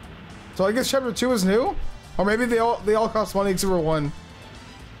wrong. So I guess chapter 2 is new? Or maybe they all cost money except for 1.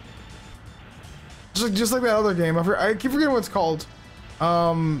 Just like that other game. I keep forgetting what it's called.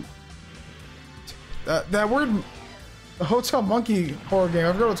 That word... The Hotel Monkey horror game.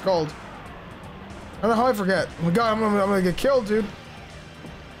 I forgot what it's called. I don't know how I forget. Oh my god, I'm gonna get killed, dude.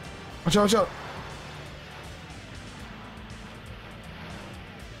 Watch out, watch out.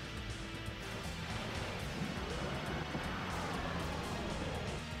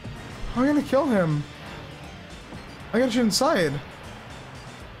 How am I gonna kill him? I gotta shoot inside.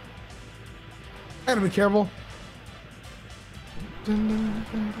 I gotta be careful.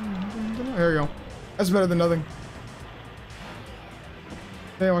 There we go. That's better than nothing.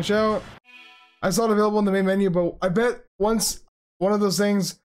 Okay, watch out. I saw it available in the main menu, but I bet once one of those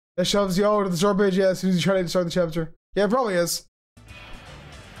things that shoves you over to the start page, yeah, as soon as you try to start the chapter. Yeah, it probably is.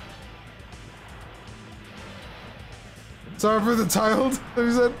 Sorry for the tiled, that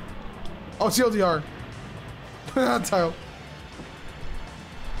you said? Oh, TLDR. Not tiled.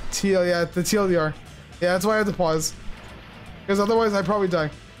 Yeah, the TLDR. Yeah, that's why I had to pause. Because otherwise I'd probably die.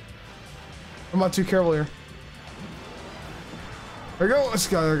 I'm not too careful here. There we go. Let's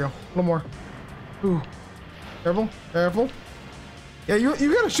go. There we go. A little more. Ooh. Careful. Careful. Yeah, you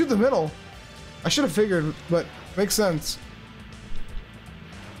gotta shoot the middle. I should have figured, but makes sense.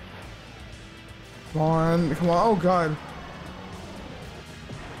 Come on. Come on. Oh, God.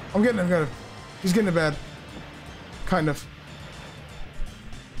 I'm getting him. He's getting it bad. Kind of.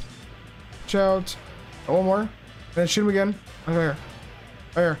 Watch out. Oh, one more. And then shoot him again. Right here.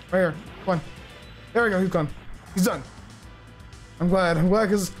 Right here. Right here. Come on. There we go. He's gone. He's done. I'm glad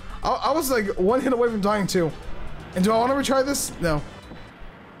because I was like one hit away from dying too. And do I want to retry this? No.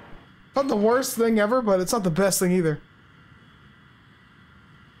 It's not the worst thing ever, but it's not the best thing either.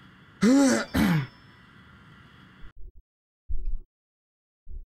 Coming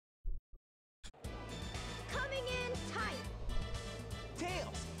in tight.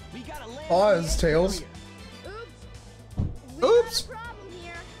 Tails, we gotta land. Pause, Tails. Oops. Oops. We got a problem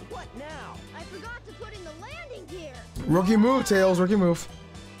here. What now? I forgot to put in the landing gear. Rookie move, Tails. Rookie move.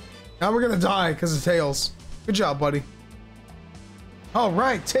 Now we're gonna die because of Tails. Good job, buddy. All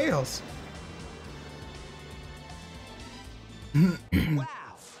right, Tails. Wow,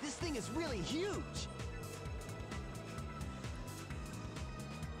 this thing is really huge.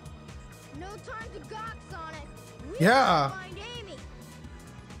 No time to gawk, Sonic. We Yeah. gotta find Amy.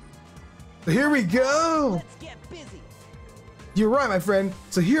 Here we go. Let's get busy. You're right, my friend.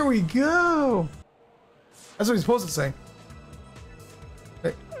 So here we go. That's what he's supposed to say.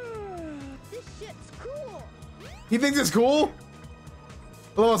 Hey. This shit's cool. He thinks it's cool?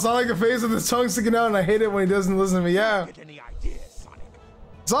 Well, it's not like a face with his tongue sticking out, and I hate it when he doesn't listen to me. Yeah. Get any ideas, Sonic?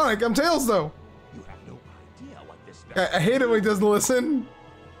 Sonic, I'm Tails, though. You have no idea what this I hate it when he doesn't listen.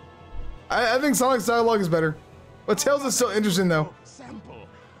 I think Sonic's dialogue is better. But Tails is still interesting, though. sample.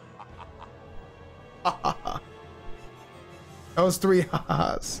 That was 3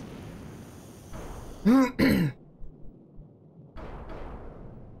 ha-has.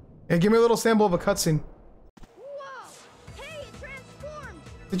 Yeah, give me a little sample of a cutscene. Whoa! Hey, it transformed.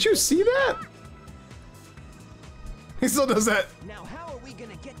 Did you see that? He still does that. Now how are we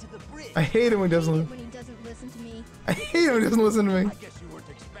gonna get to the bridge? I hate it when he doesn't. When he doesn't listen to me. I hate it when he doesn't listen to me. I guess you weren't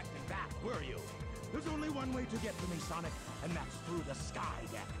expecting that, were you? There's only one way to get to me, Sonic, and that's through the sky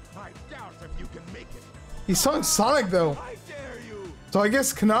deck. I doubt if you can make it. He's selling Sonic though. I dare you. So I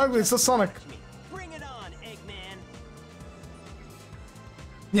guess canonically it's still Sonic. Bring it on, Eggman.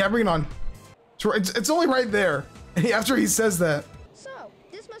 Yeah, bring it on. It's only right there. After he says that. So,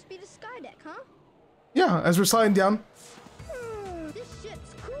 this must be the sky deck, huh? Yeah, as we're sliding down. This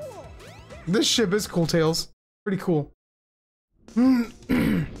ship's cool. This ship is cool, Tails. Pretty cool.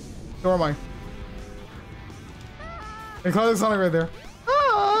 Where am I? Hey, call Sonic right there.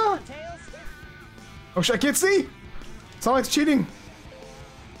 Ah! Oh shit, I can't see! Sonic's cheating!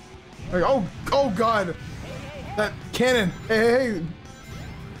 Like, oh god! That cannon! Hey!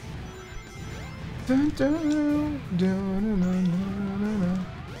 Dun, dun, dun, dun, dun, dun.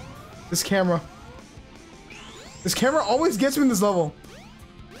 This camera. This camera always gets me in this level.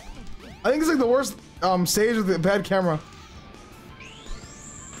 I think it's like the worst stage with the bad camera.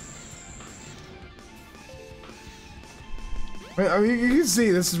 I mean, you can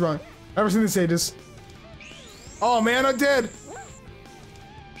see this is wrong. I've never seen these stages. Oh man, I'm dead.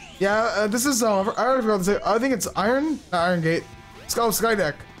 Yeah, this is I already forgot to say. I think it's Iron, not Iron Gate. It's called Sky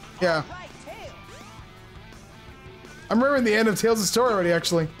Deck. Yeah. I'm remembering the end of Tails' story already,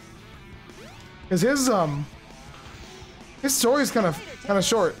 actually. Cause his story is kind of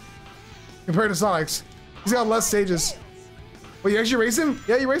short compared to Sonic's. He's got less stages. Wait, you actually race him?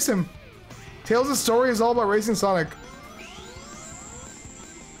 Yeah, you race him. Tails' story is all about racing Sonic.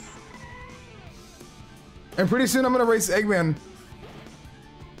 And pretty soon I'm gonna race Eggman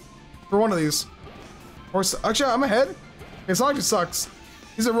for one of these. Or actually, I'm ahead. Okay, Sonic just sucks.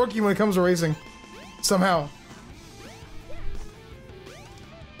 He's a rookie when it comes to racing. Somehow.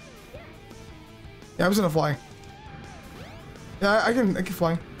 Yeah, I'm just gonna fly. Yeah, I can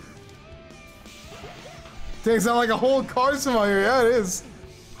fly. Dang, it's not like a whole car somehow here. Yeah, it is.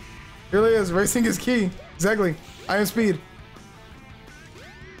 It really is. Racing is key. Exactly. I am speed.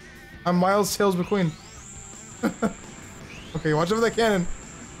 I'm Miles Tails McQueen. Okay, watch over that cannon.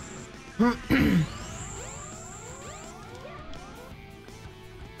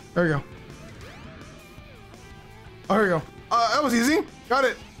 There we go. Oh, here we go. That was easy. Got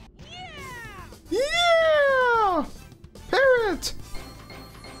it. Yeah! Parrot!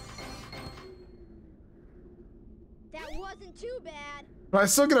 That wasn't too bad. But I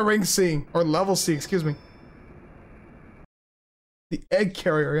still get a rank C, or level C, excuse me. The egg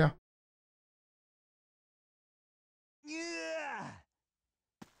carrier, yeah. Yeah.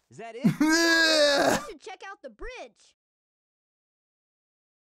 Is that it? We should check out the bridge.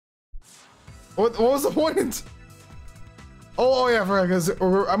 What was the point? Oh yeah, I forgot, because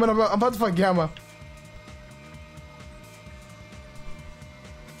I'm about to fight Gamma.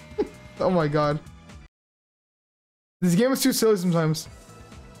 Oh my god. This game is too silly sometimes.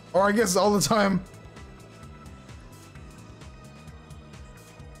 Or I guess all the time.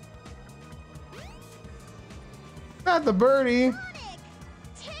 Not the birdie. Sonic!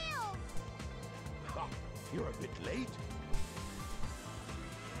 Tails! Ha, you're a bit late.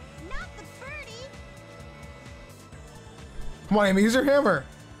 Not the birdie! Come on, Amy, use your hammer.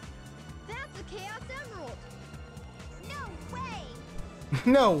 That's a Chaos Emerald! No way!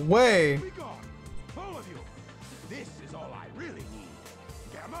 No way. Be gone, all of you. This is all I really need.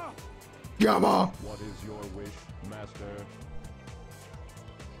 Gamma? Gamma. What is your wish, Master?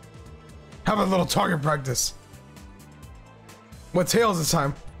 Have a little target practice. What Tails this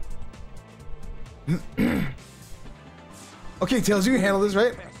time? Okay, Tails, you can handle this,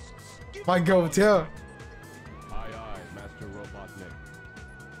 right? My go, Tail. Aye, aye, Master Robotnik.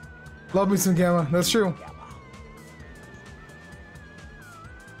 Love me some Gamma. That's true.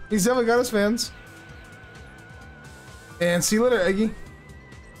 He's definitely got his fans. And see you later, Eggy.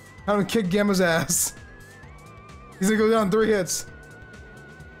 How to kick Gamma's ass. He's gonna go down 3 hits.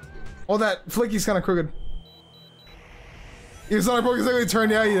 Oh, that Flicky's kind of crooked. He's not broke his ugly turn.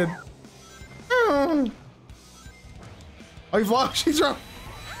 Yeah, he did. Oh, he flopped. He's trying.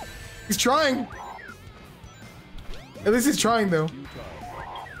 He's trying. At least he's trying, though.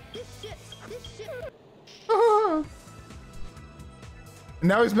 This ship. And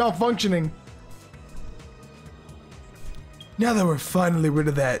now he's malfunctioning. Now that we're finally rid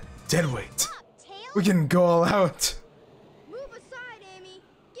of that dead weight, Stop, Tails! we can go all out. Move aside, Amy!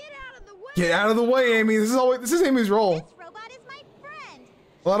 Get out of the way! Get out of the way, Amy. This is Amy's role. This robot is my friend!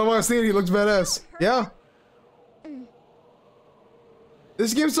 A lot of what I've seen, he looks badass. Yeah.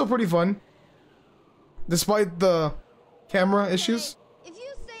 This game's still pretty fun. Despite the camera issues. If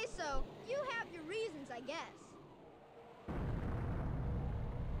you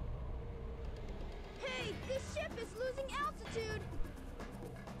is losing altitude.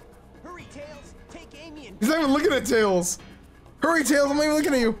 Hurry, Tails! Take Amy and He's not even looking at Tails. Hurry, Tails! I'm not even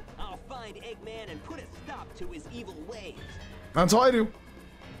looking at you. I'll find Eggman and put a stop to his evil ways. That's all I do.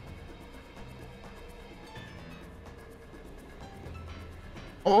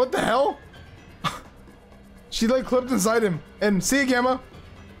 Oh, what the hell? She like clipped inside him. And see you, Gamma.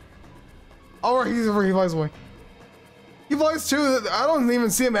 Oh, right, he flies away. He flies too. I don't even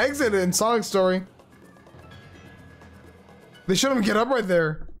see him exit in Sonic's story. They showed him get up right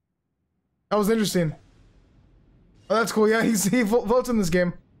there. That was interesting. Oh, that's cool. Yeah, he floats in this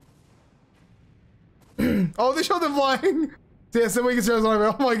game. Oh, they showed him flying. Yeah, somebody gets on.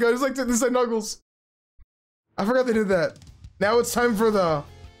 Oh my god, it's like this like Knuckles. I forgot they did that. Now it's time for the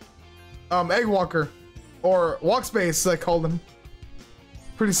Egg Walker, or Walk Space, I called him.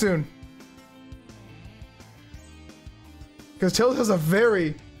 Pretty soon. Because Tails has a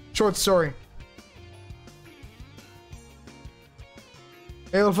very short story.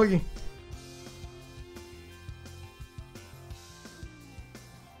 Hey, little Flicky.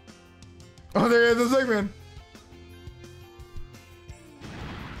 Oh, there he is, the Eggman.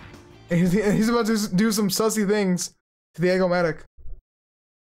 And he's about to do some sussy things to the Egg-O-Matic.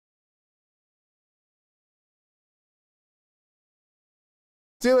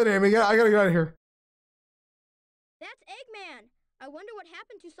 See you later, Amy. I gotta get out of here. That's Eggman. I wonder what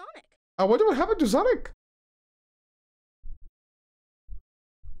happened to Sonic. I wonder what happened to Sonic.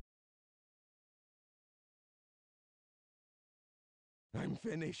 I'm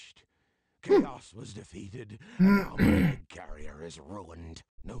finished. Chaos was defeated, and now my egg carrier is ruined.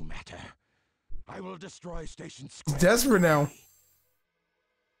 No matter. I will destroy Station Square. He's desperate now.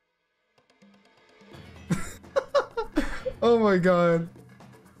 Oh my god.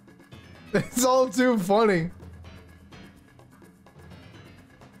 It's all too funny.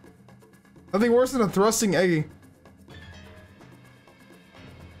 Nothing worse than a thrusting Eggy.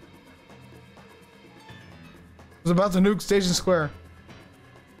 Was about to nuke Station Square.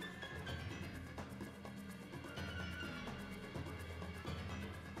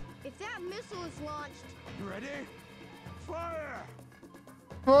 If that missile is launched, Ready? Fire!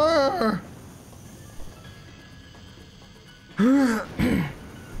 Fire!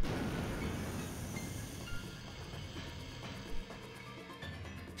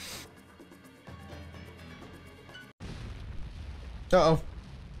 Uh-oh.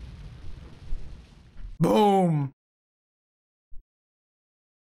 Boom!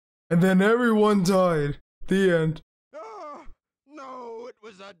 And then everyone died. The end. Ah, no, it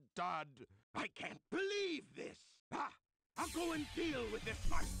was a dud. I can't believe this. Ah, I'll go and deal with this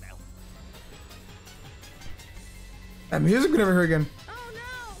myself. That music we never hear again. oh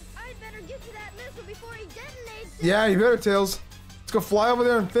no! I'd better get to that missile before he detonates it. Yeah, you better, Tails. Let's go fly over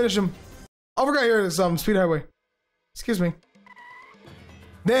there and finish him. Oh, we got here this Speed Highway. Excuse me.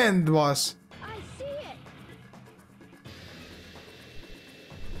 Then the boss. I see it.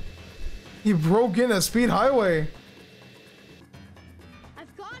 He broke in a Speed Highway.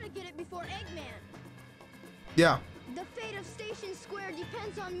 I've got to get it before Eggman. Yeah. The fate of Station Square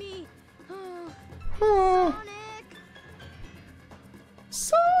depends on me. Oh, Sonic!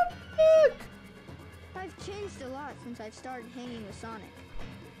 Sonic! I've changed a lot since I've started hanging with Sonic.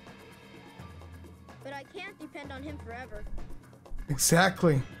 But I can't depend on him forever.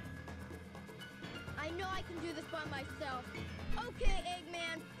 Exactly. I know I can do this by myself. Okay,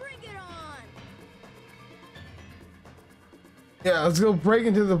 Eggman, bring it on! Yeah, let's go break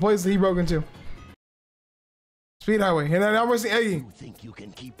into the place that he broke into. Speed Highway. And then now where's the Eggy? You think you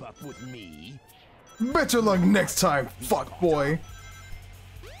can keep up with me? Better luck next time, fuck boy.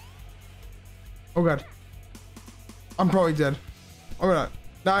 Oh god. I'm probably dead. Or not.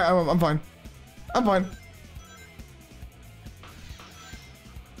 Nah, I'm fine. I'm fine.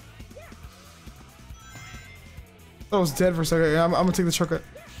 I was dead for a second. Yeah, I'm gonna take the shortcut.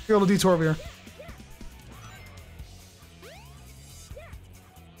 Get a little detour over here.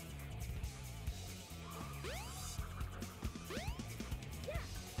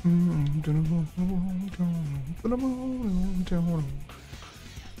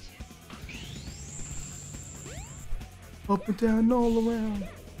 Up and down, all around.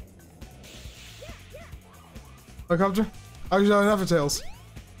 Helicopter? Actually, not enough for Tails.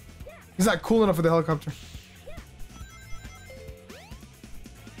 He's not cool enough for the helicopter.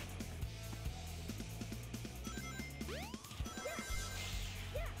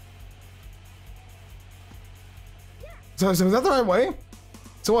 So is that the right way?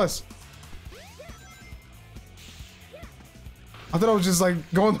 So what? I thought I was just like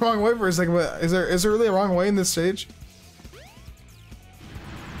going the wrong way for a second, but is there really a wrong way in this stage?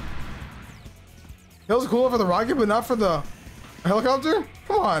 Tails cool for the rocket, but not for the helicopter?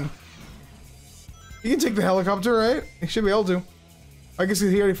 Come on. He can take the helicopter, right? He should be able to. I guess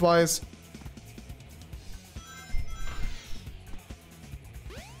he already flies.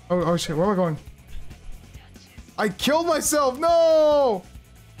 Oh shit, where am I going? I killed myself! No!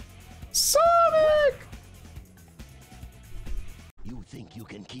 Sonic! You think you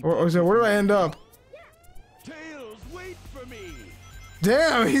can keep Where did I end up? Tails, wait for me.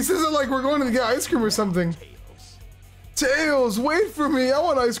 Damn, he says it like we're going to get ice cream or something. Tails, wait for me! I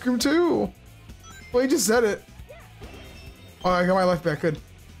want ice cream too! Well, he just said it. Oh, I got my life back, good.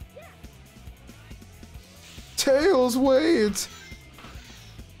 Tails, wait!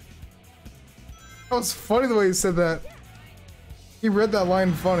 That was funny the way he said that. He read that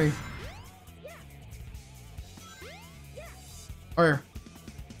line funny. Oh, here.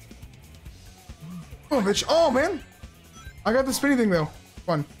 Oh, bitch. Oh, man! I got the spinny thing, though.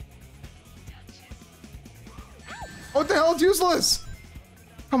 Fun. What the hell? It's useless!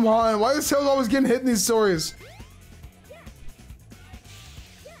 Come on, why is Tails always getting hit in these stories?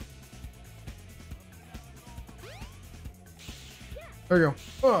 There we go.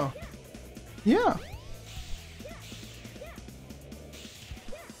 Oh. Yeah.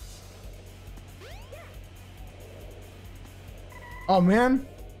 Oh man.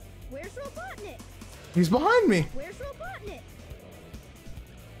 Where's Robotnik? He's behind me. Where's Robotnik?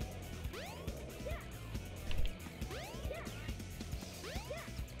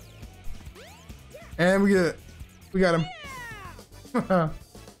 And we get it. We got him. Yeah!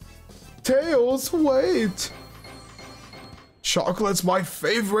 Tails, wait. Chocolate's my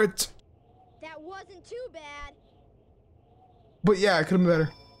favorite. That wasn't too bad. But yeah, it could have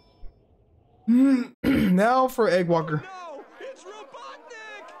been better. Now for Egg Walker. No, it's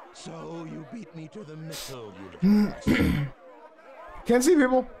Robotnik. So you beat me to the missile universe. Can't see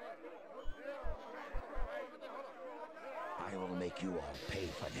people. I will make you all pay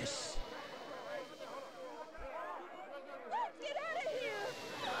for this. Let's get out of here!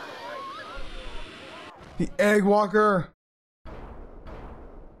 The Egg Walker.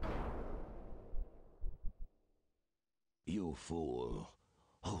 You fool.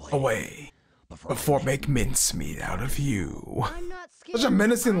 Away. Before make mincemeat out of you. I'm not scared. Such a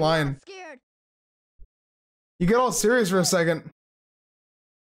menacing I'm line. not scared. You get all serious for a second.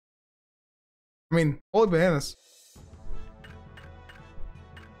 I mean, holy bananas.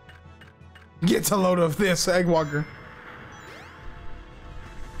 Get a load of this, Egg Walker.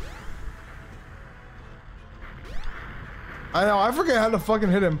 I know, I forget how to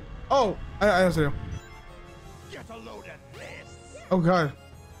fucking hit him. Oh, I know what to do. Get a load of this. Oh god.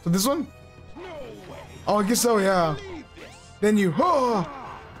 So this one? No way. Oh, I guess so, yeah. Leave this. Then you, oh,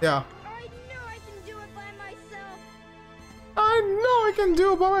 yeah. I know I can do it by myself. I know I can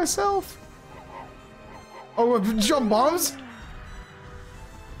do it by myself. Oh, jump bombs?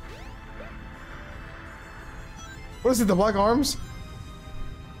 What is it, the black arms?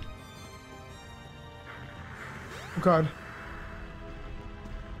 Oh god.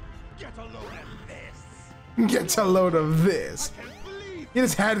 Get a load of this. Get a load of this. I can't believe He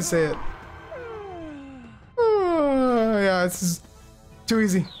just had to say it. Yeah, this is too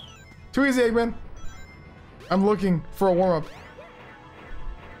easy. Too easy, Eggman. I'm looking for a warm-up.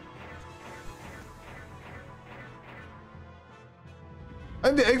 I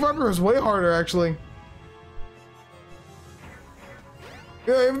think the Egg Walker was way harder, actually.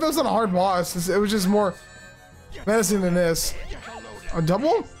 Yeah, even though it's not a hard boss, it was just more menacing than this. A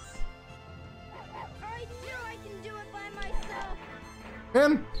double? I know I can do it by myself.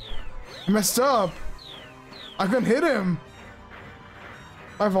 Man, I messed up. I couldn't hit him.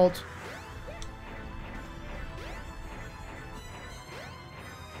 My fault.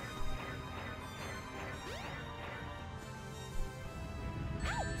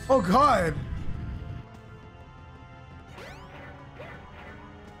 Oh god.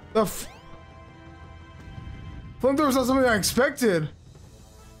 The flamethrower was not something I expected.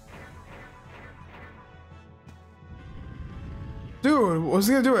 Dude, was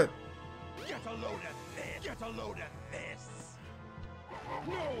he gonna do it? Get a load of this. Get a load of this.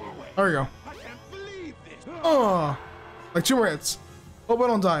 No way. There we go. I can't believe this. Oh, like 2 more hits. Hope I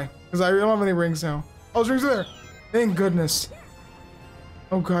don't die, because I don't have any rings now. Oh, his rings are there. Thank goodness.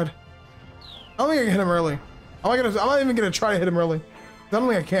 Oh god. I don't think I can hit him early. I'm not even gonna try to hit him early. I don't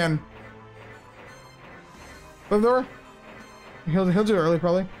think I can. Flamethrower? He'll do it early,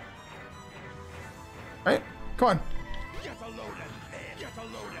 probably. Right? Come on. Get a load of this. Get a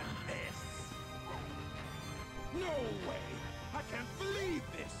load of this. No way. I can't believe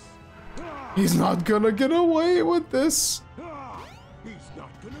this. He's not gonna get away with this. He's not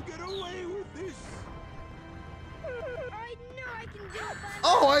gonna you get away with this? I know I can do it by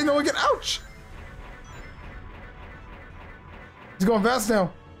Oh, I know I can. Ouch! He's going fast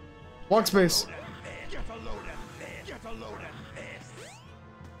now. Walk space. Get a load of this. Get a load of this.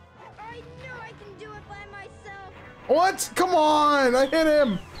 I know I can do it by myself. What? Come on! I hit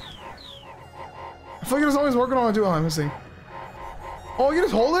him! I feel like he was always working on it too. Oh, let me see. Oh, you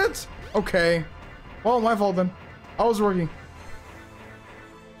just hold it? Okay. Well, my fault then. I was working.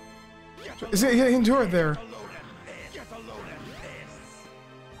 Is it hitting to it there? Get a load of this.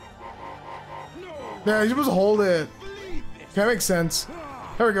 Yeah, you're supposed to hold it. Okay, that makes sense.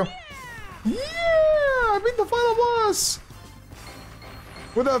 There we go. Yeah! I beat the final boss!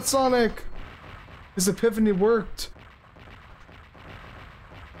 Without Sonic! His epiphany worked.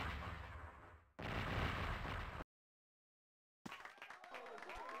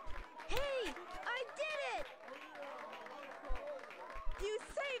 Hey, I did it! You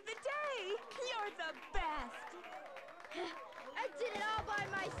saved the day! You're the best! I did it all by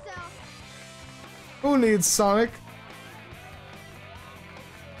myself. Who needs Sonic?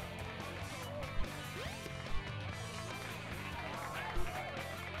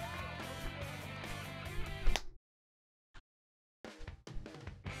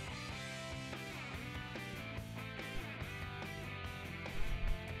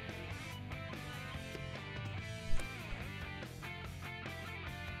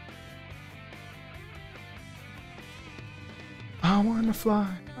 I wanna fly.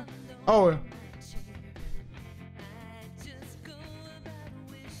 Oh.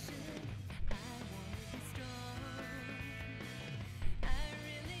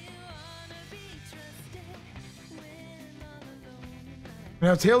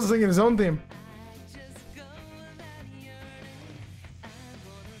 Now Tails is singing his own theme.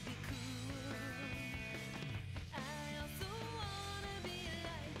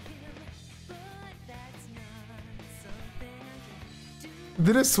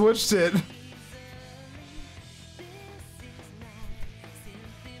 They just switched it.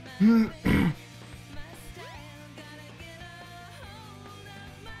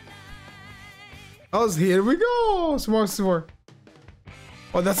 Oh, here we go. Some more.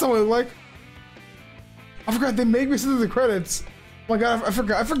 Oh, that's not what it looked like. I forgot they make me sit through the credits. Oh my god, I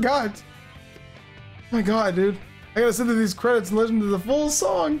forgot. Oh my god, dude. I gotta sit through these credits and listen to the full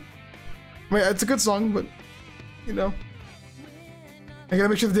song. I mean, it's a good song, but you know. I gotta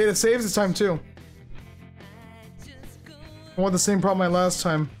make sure the data saves this time too. I want the same problem I had last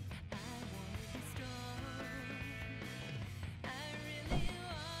time.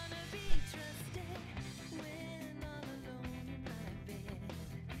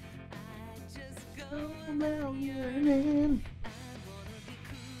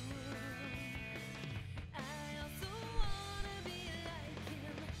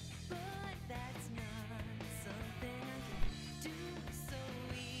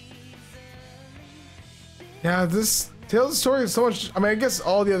 Yeah, this Tails' story is so much. I mean, I guess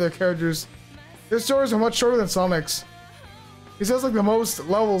all the other characters, their stories are much shorter than Sonic's. He has like the most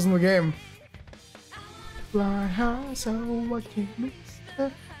levels in the game. Fly high, so I can reach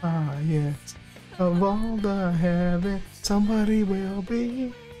the highest of all the heaven. Somebody will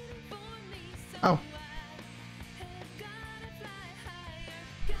be. Oh.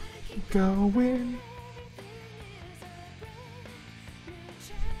 Going.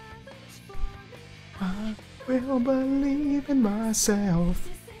 I will believe in myself.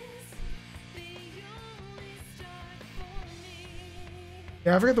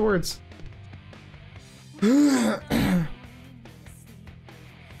 Yeah, I forget the words. Now,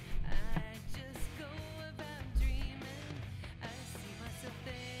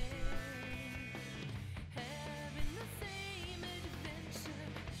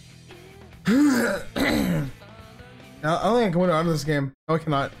 I don't think I can win out of this game. No, I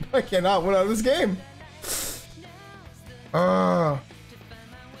cannot. I cannot win out of this game.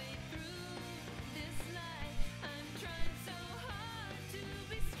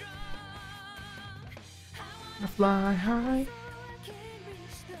 Fly high.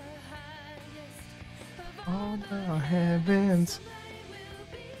 All the heavens.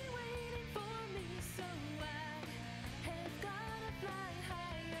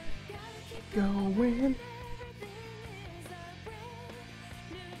 Going.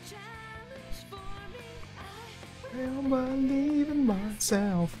 I'll believe in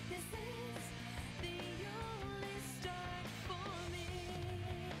myself.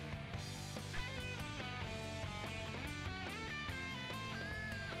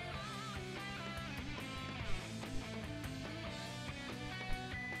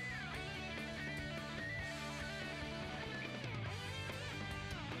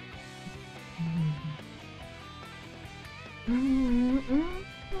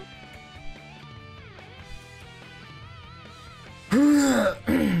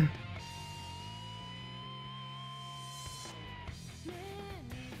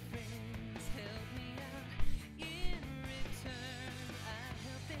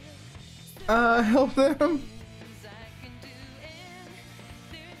 Help them.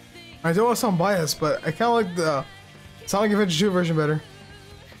 I don't want to sound biased, but I kind of like the Sonic Adventure 2 version better.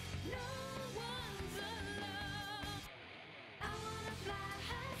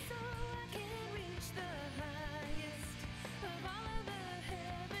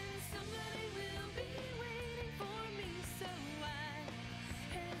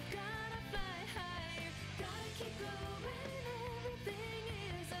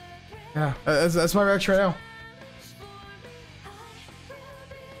 Yeah, that's my reaction right now.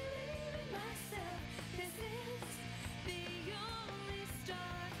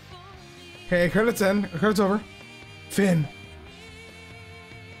 Okay, credits end. Credits over. Finn.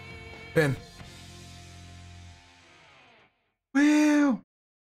 Finn. Wow.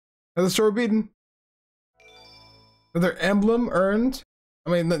 Another story beaten. Another emblem earned. I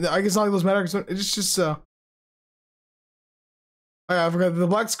mean, I guess not like those matter. It's just oh yeah, I forgot the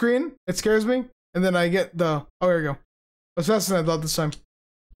black screen. It scares me, and then I get the. Oh, here we go. That's faster than I thought this time.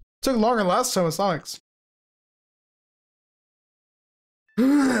 Took longer than last time with Sonic's.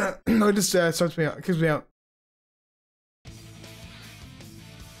 No, it just starts me out. It kicks me out.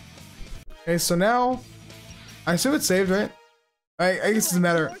 Okay, so now I assume it's saved, right? I guess it doesn't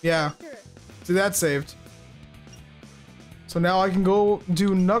matter. Yeah. See, that's saved. So now I can go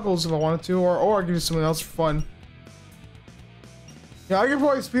do Knuckles if I wanted to, or I can do something else for fun. Yeah, I could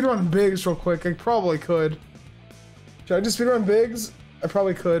probably speedrun Biggs real quick. I probably could. Should I just speedrun Biggs? I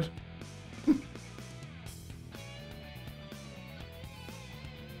probably could.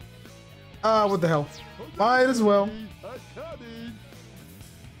 What the hell? Might as well.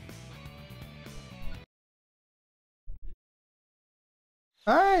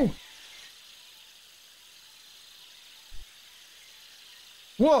 Hi.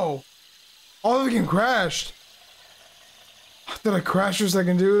 Whoa! All of it crashed. Did I crash for a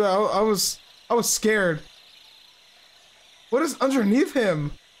second, dude? I was scared. What is underneath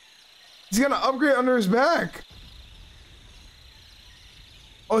him? He's got an upgrade under his back.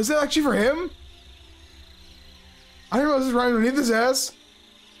 Oh, is that actually for him? I didn't know this is right underneath his ass.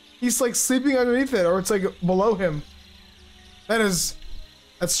 He's like sleeping underneath it, or it's like below him. That's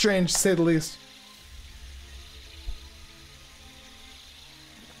strange to say the least.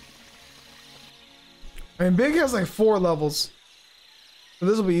 I mean, Big has like 4 levels. So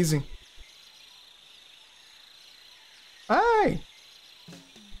this will be easy. Hi!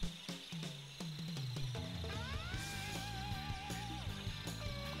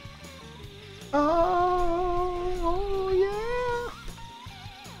 Oh, yeah!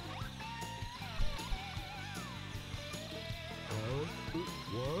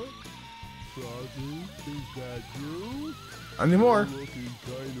 What? Froggy, is that you? Anymore. You're looking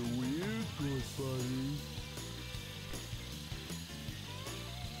kinda weird, good buddy.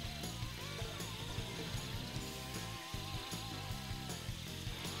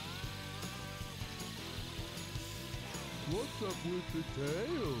 What's up with the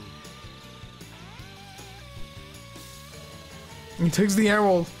tail? He takes the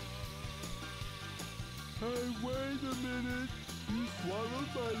emerald. Hey, wait a minute. You swallowed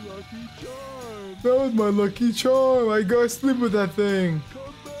my lucky charm. That was my lucky charm. I gotta sleep with that thing.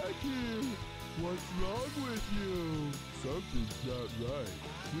 Come back here. What's wrong with you? Something's not right.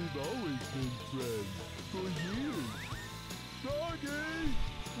 We've always been friends. For years. Froggy!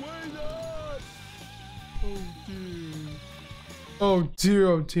 Wait up! Oh dear. Oh dear,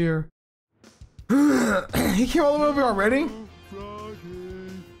 oh dear. He came all the way over already?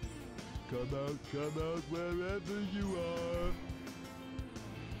 Froggy! Come out wherever you are.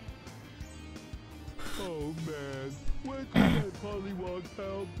 Oh man, where did my Pollywog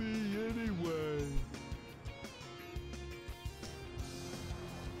pal be anyway?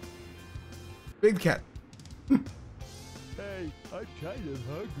 Big cat. Hey, I'm kind of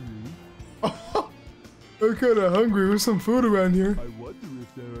hungry. I'm kinda hungry. There's some food around here. I wonder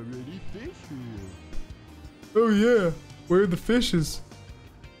if there are any fish here. Oh yeah. Where are the fishes?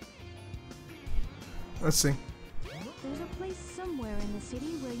 Let's see. There's a place somewhere in the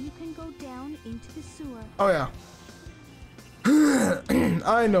city where you can go down into the sewer. Oh yeah.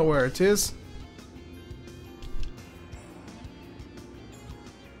 I know where it is.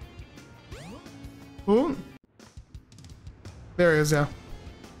 Ooh. There he is, yeah.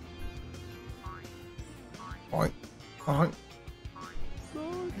 Oink. Oink.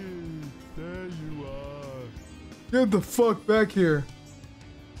 Froggy, there you are. Get the fuck back here.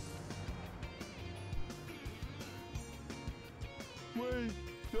 Wait,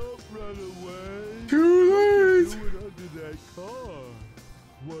 don't run away. Too late. What are you doing under that car?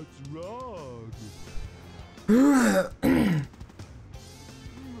 What's wrong?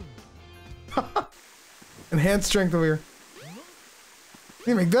 Enhanced strength over here.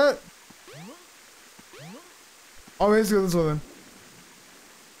 Can you make that? Oh, we have to go this way then.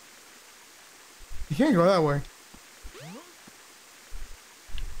 You can't go that way.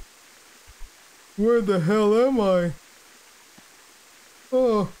 Where the hell am I?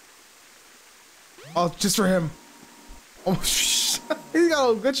 Oh. Oh, just for him. Oh, he got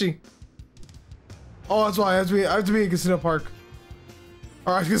all glitchy. Oh, that's why I have to be in Casino Park.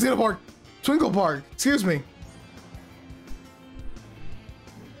 Alright, Casino Park. Twinkle Park. Excuse me.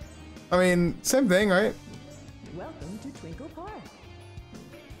 I mean, same thing, right? Welcome to Twinkle Park.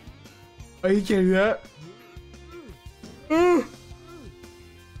 Oh, you can't do that.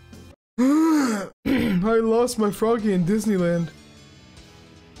 I lost my Froggy in Disneyland.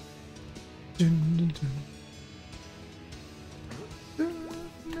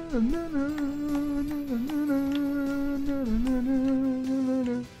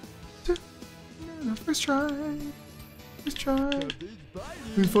 First try. First try.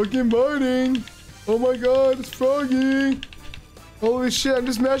 He's fucking biting. Oh my god, it's Froggy. Holy shit, I'm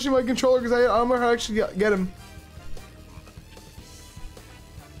just mashing my controller because I don't know how to actually get him.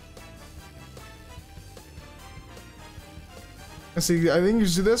 Let's see, I think you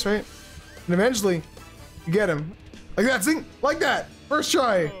just do this, right? And eventually, you get him. Like that, sing, like that! First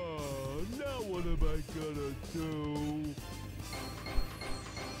try! Oh, now what am I gonna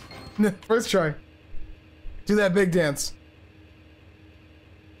do? First try. Do that big dance.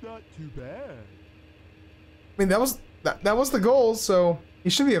 Not too bad. I mean, that was the goal, so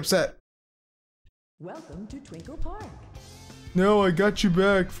you should be upset. Welcome to Twinkle Park. No, I got you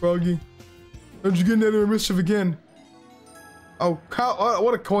back, Froggy. Don't you get into any mischief again? Oh,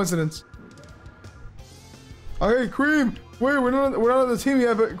 what a coincidence. Oh, hey, Cream! Wait, we're not on the team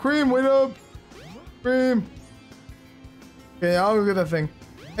yet, but Cream, wait up! Cream! Okay, I'll go get that thing.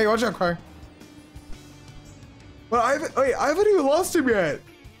 Hey, watch out, Cry. But I haven't even lost him yet!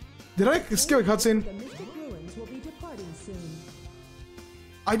 Did I skip a cutscene? The Mystic Ruins will be departing soon.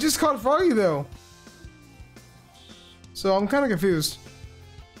 I just caught Froggy, though. So I'm kind of confused.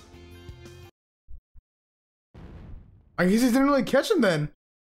 I guess he didn't really catch him then.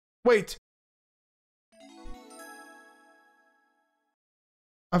 Wait.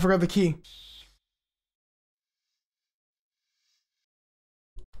 I forgot the key.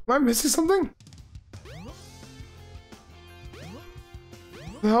 Am I missing something?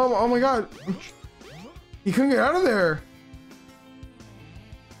 The hell? Oh my god. He couldn't get out of there.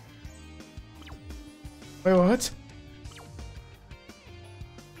 Wait, what?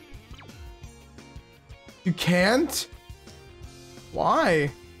 You can't? Why?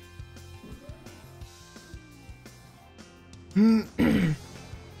 Use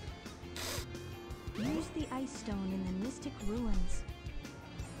the ice stone in the Mystic Ruins.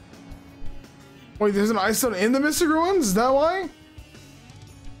 Wait, there's an ice stone in the Mystic Ruins? Is that why?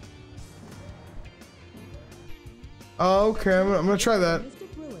 Oh, okay, I'm gonna try that.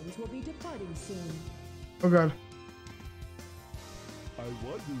 Mystic Ruins will be departing soon. Oh god. I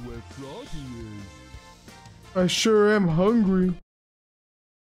wonder where Froggy is. I sure am hungry.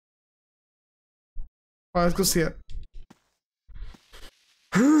 Alright, let's go see it.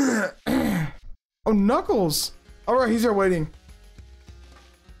 Oh, Knuckles! Alright, he's there waiting.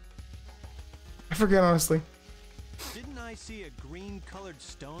 I forget, honestly. Didn't I see a green colored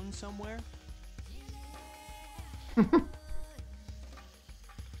stone somewhere?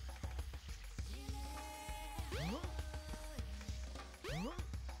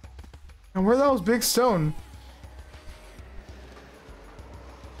 And where that was big stone?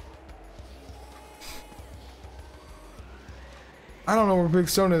 I don't know where big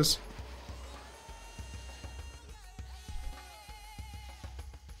stone is.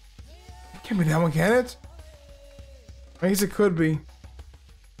 It can't be that one, can it? I guess it could be.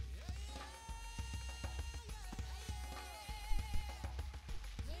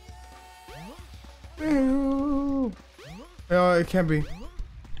 No, it can't be.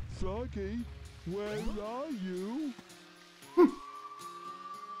 Froggy, where are you?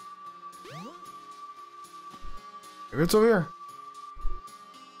 Maybe it's over here.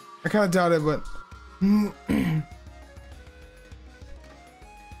 I kind of doubt it, but...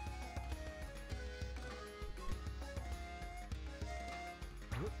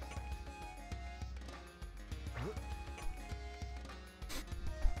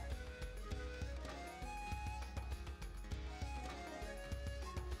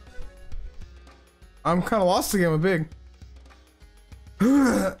 I'm kind of lost again with Big.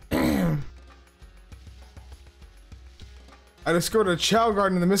 I discovered a Chow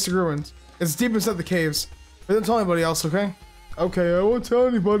Garden in the Mystic Ruins. It's deep inside the caves. But don't tell anybody else, okay? Okay, I won't tell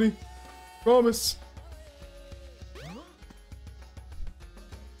anybody. Promise.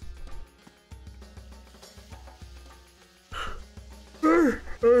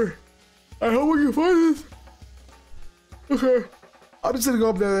 I hope we can find this. Okay. I'm just gonna go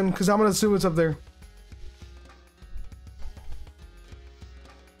up there then, because I'm gonna assume it's up there.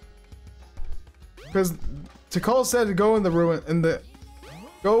 Because Tikal said to go in the ruin,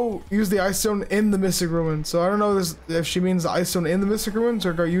 go use the ice stone in the Mystic Ruin. So I don't know if she means the ice stone in the Mystic Ruins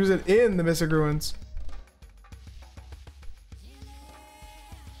or go use it in the Mystic Ruins.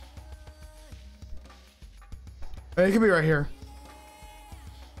 It could be right here.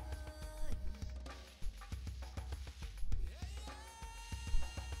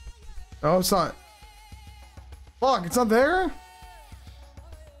 No, it's not. Fuck, it's not there?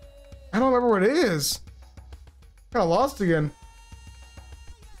 I don't remember what it is. Kinda lost again.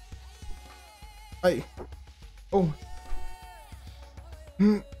 Hey. Oh.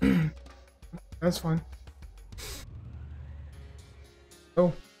 That's fine.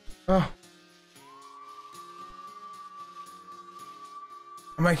 Oh. Oh.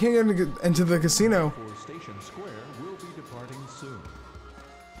 I can't get into the casino. For Station Square will be departing soon.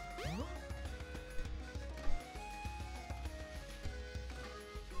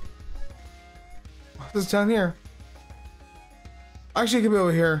 This is down here. Actually, it could be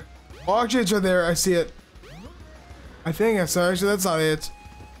over here. Oh, actually, it's right there. I see it. I think that's actually that's not it.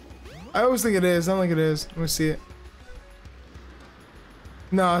 I always think it is. I don't think it is. Let me see it.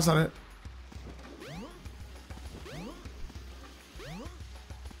 No, that's not it.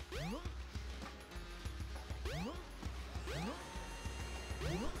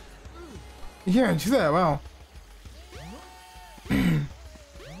 You can't do that. Wow.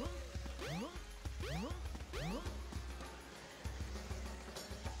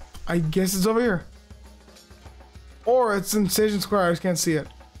 I guess it's over here. Or it's in Station Square, I just can't see it.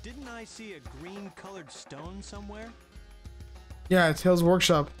 Didn't I see a green colored stone somewhere? Yeah, it's Hill's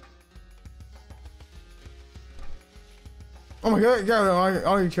workshop. Oh my god,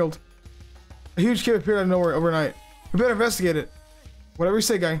 I'll get killed. A huge kid appeared out of nowhere overnight. We better investigate it. Whatever you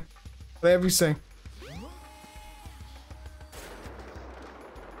say, guy. Whatever you say.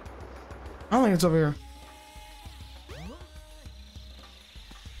 I don't think it's over here.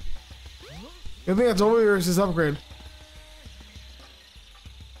 The thing that's over here is this upgrade.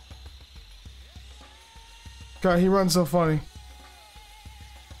 God, he runs so funny.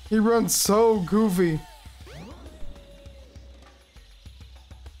 He runs so goofy.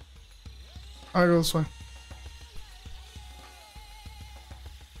 I'll go this way.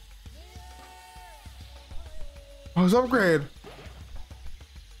 Oh, his upgrade.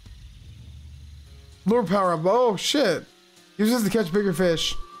 Lure power up. Oh, shit. Uses to catch bigger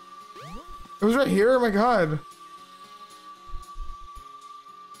fish. It was right here? Oh my god.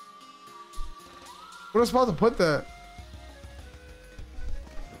 What am I supposed to put that?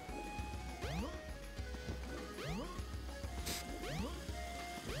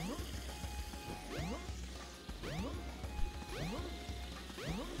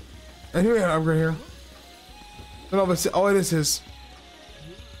 I knew we had an upgrade here. No, but oh, it is his.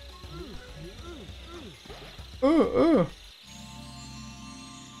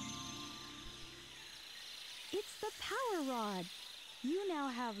 It's the power rod. You now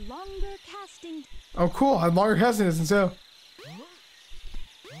have longer casting. Oh, cool. I have longer casting distance, so.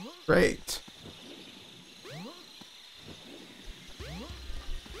 Great.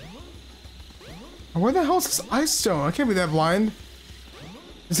 Where the hell is this ice stone? I can't be that blind.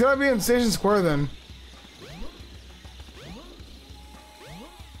 It's gotta be in Station Square then.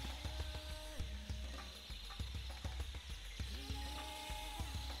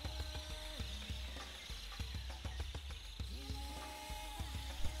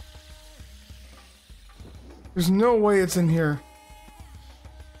 There's no way it's in here.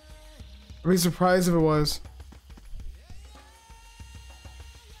 I'd be surprised if it was.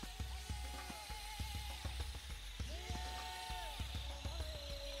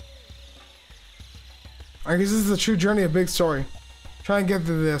 I guess this is the true journey of Big Story. Try and get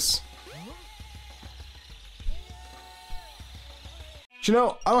through this. But you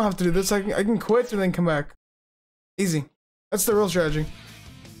know, I don't have to do this. I can quit and then come back. Easy. That's the real strategy.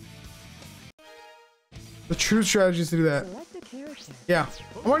 The true strategy is to do that. Yeah.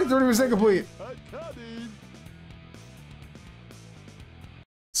 I'm already 30% complete.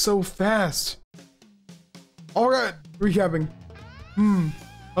 So fast. Alright, recapping. I'm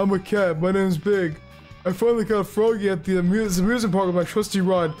a cat. My name's Big. I finally got Froggy at the amusement park with my trusty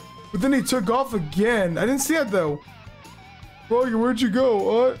rod, but then he took off again. I didn't see it though. Froggy, where'd you go?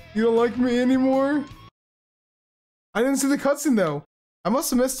 What? You don't like me anymore? I didn't see the cutscene though. I must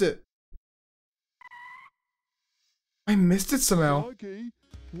have missed it. I missed it somehow. Froggy,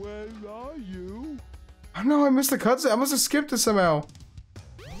 where are you? I don't know, I missed the cutscene. I must have skipped it somehow.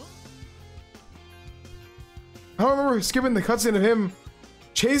 I don't remember skipping the cutscene of him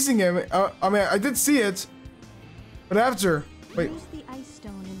chasing him. I mean, I did see it, but after. Wait. Use the ice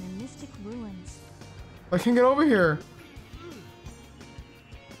stone in the mystic ruins. I can't get over here.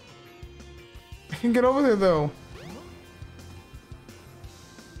 I can't get over there though.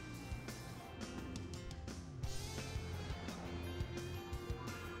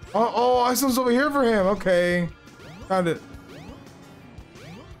 Oh, ice stone's over here for him. Okay, found it.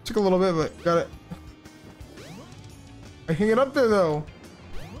 Took a little bit, but got it. I can't get up there though.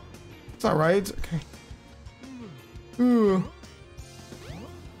 It's not right. Okay. Ooh.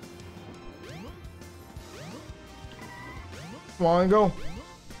 Come on, go.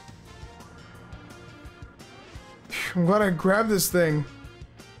 I'm glad I grabbed this thing.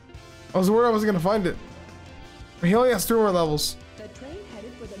 I was worried I wasn't gonna find it. He only has 3 more levels. The train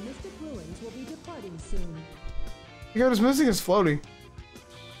headed for the Mystic Ruins will be departing soon. I think what is missing is floaty.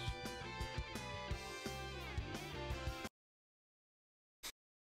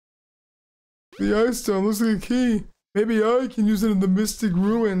 The ice stone looks like a key. Maybe I can use it in the Mystic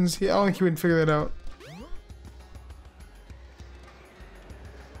Ruins. I don't think he would figure that out.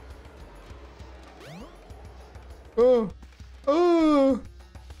 Oh! Oh!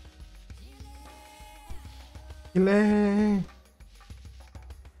 Your leg!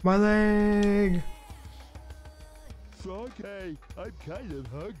 My leg! Froggy, I'm kind of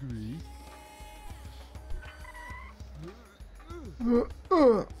hungry.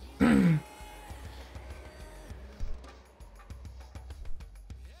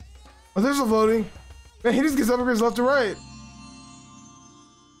 Oh, there's a floating. Man, he just gets upgrades left and right.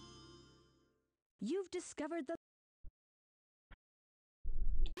 You've discovered the...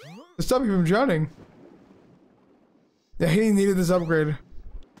 To stop you from drowning. Yeah, he needed this upgrade.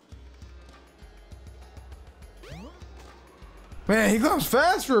 Man, he climbs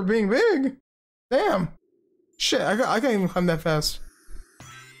fast for being big. Damn. Shit, I can't even climb that fast.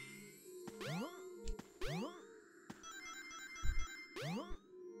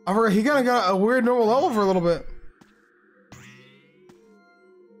 I forgot he kind of got a weird normal level for a little bit.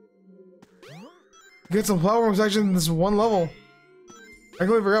 Get some platforms actually in this one level. I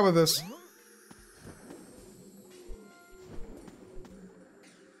completely forgot about this.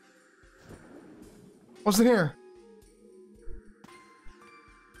 What's in here?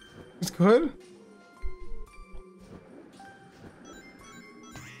 It's good.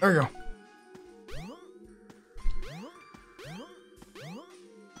 There we go.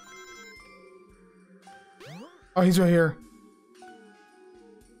 Oh, he's right here.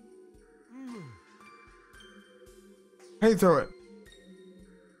 Hey, throw it.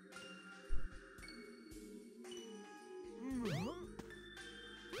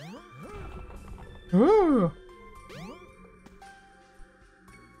 Ooh.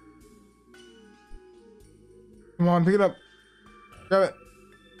 Come on, pick it up. Grab it.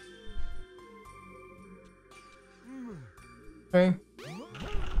 Okay.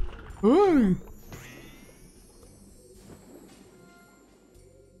 Ooh.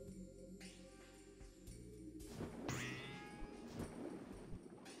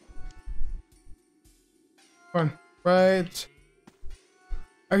 Come on. Right.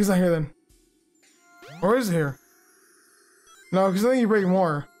 I guess not here then. Or is it here? No, because I think you break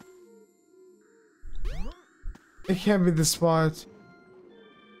more. It can't be this spot.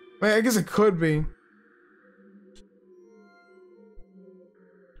 Wait, I guess it could be.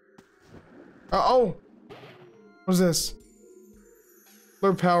 Oh! What's this?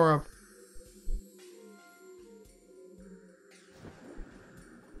 Blur power up.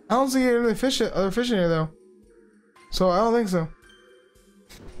 I don't see any other fish in here though. So I don't think so.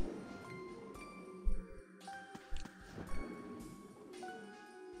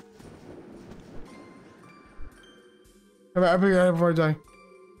 I figured it out before I die.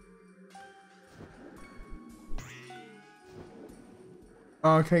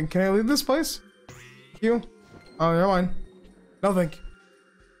 Okay, can I leave this place? Thank you. Oh, never mind. No, thank you.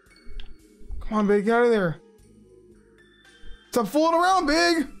 Come on, Big, get out of there. Stop fooling around,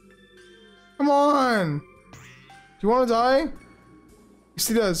 Big! Come on! Do you want to die? Yes,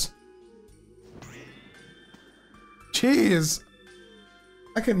 he does. Jeez!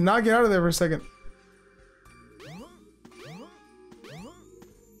 I could not get out of there for a second.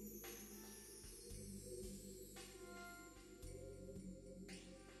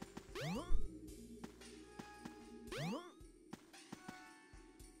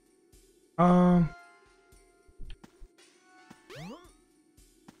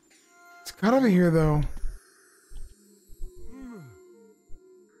 It's gotta be here though.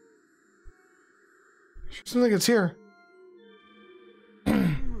 Sure seems like it's here.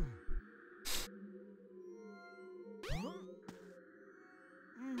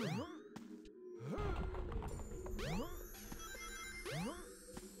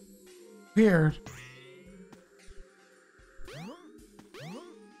 Weird.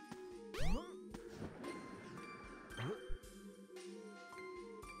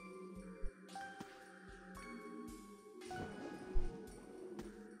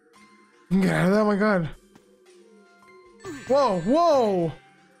 Get out of that, oh my god. Whoa, whoa!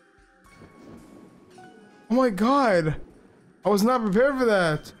 Oh my god! I was not prepared for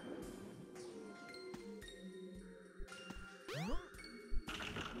that!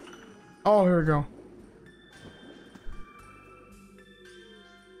 Oh, here we go.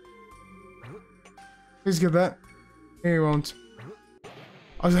 Please get that. Maybe he won't.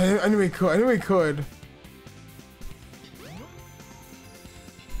 I knew he could. I knew he could.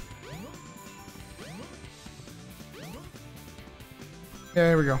 Yeah,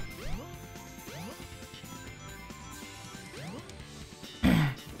 here we go.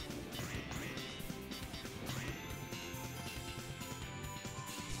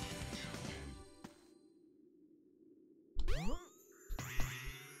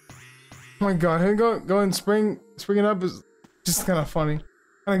 Oh my god, him go and springing up is just kind of funny,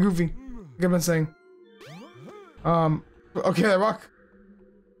 kind of goofy. Like I've been saying. Okay, that rock,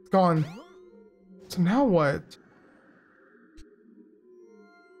 it's gone. So now what?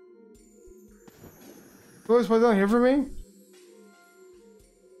 What's down here for me?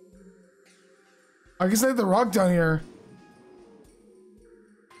 I guess I have the rock down here.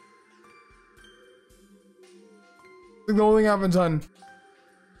 The only thing I haven't done.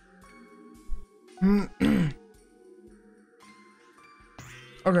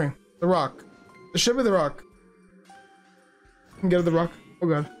 Okay, the rock. It should be the rock. Can get the rock. Oh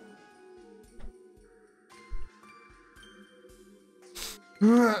god.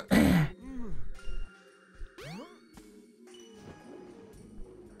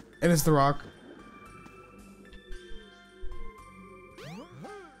 And it's the rock.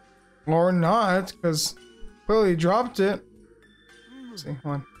 Or not, because clearly dropped it. Let's see,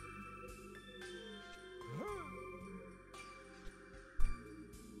 hold on.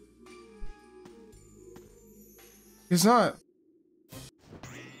 He's not.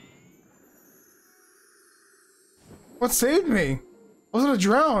 What saved me? I was gonna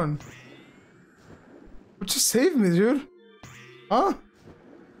drown. What just saved me, dude? Huh?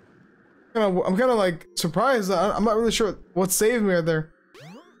 I'm kind of like surprised. I'm not really sure what saved me right there.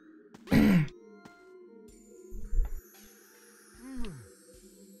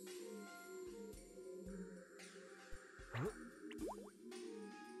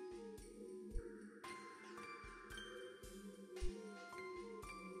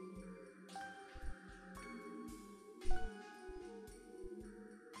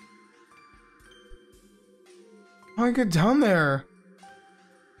 How do I get down there?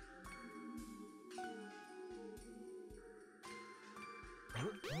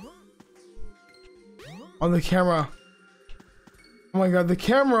 On the camera. Oh my god, the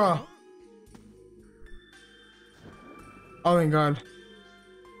camera! Oh my god.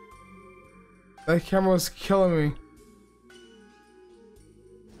 That camera was killing me.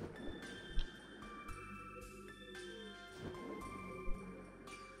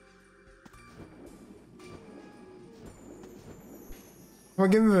 How do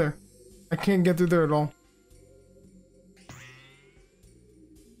I get in there? I can't get through there at all.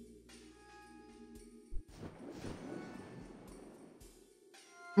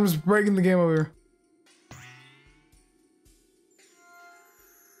 I'm just breaking the game over here.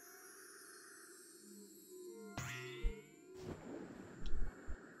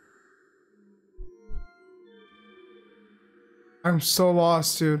 I'm so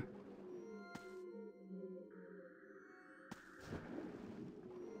lost, dude.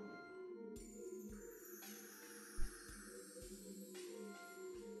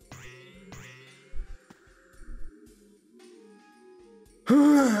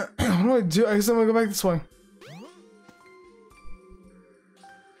 What do I do? I guess I'm gonna go back this way.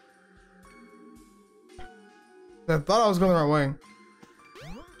 I thought I was going the right way.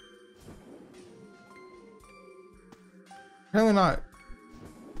 Apparently not.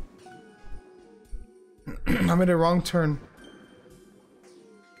 I made a wrong turn.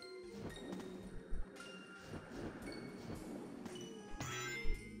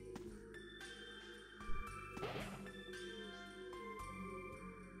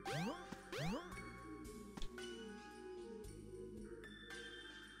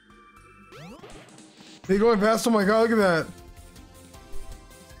 He going fast? Oh my god, look at that.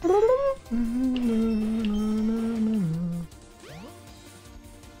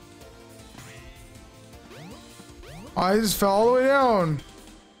 I just fell all the way down.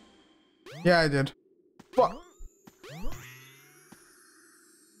 Yeah, I did. Fuck.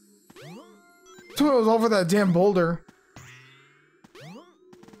 So it was all for that damn boulder.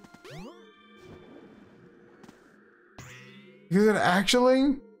 Is it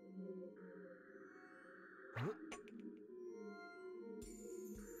actually?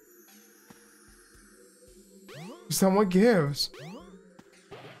 Someone gives.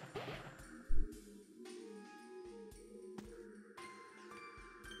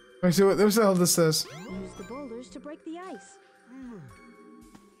 Let me see what the hell this says. Use the boulders to break the ice.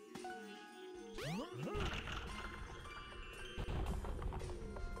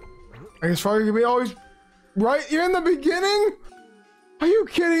 I guess Froggy can be always right. You're in the beginning? Are you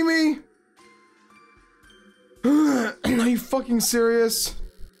kidding me? Are you fucking serious?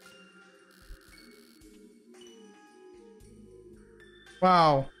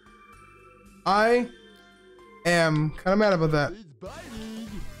 Wow. I am kind of mad about that.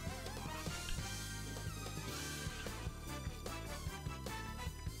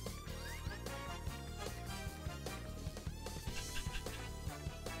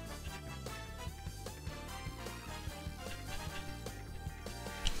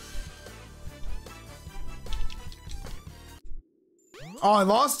 Oh, I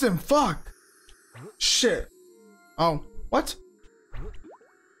lost him. Fuck. Shit. Oh, what?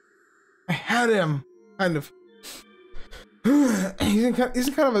 I had him. Kind of. He's in kind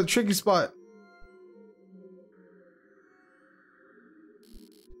of a tricky spot.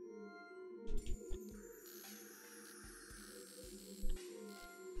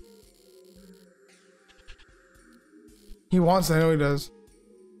 He wants it. I know he does.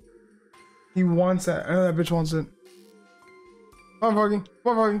 He wants that. I know that bitch wants it. Come on, Froggy.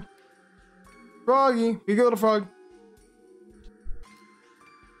 Come on, Froggy. Froggy, be a good little frog.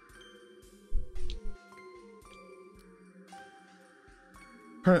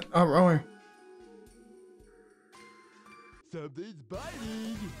 Turn it. Oh, wrong way. Something's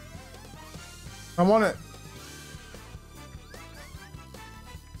biting. I'm on it.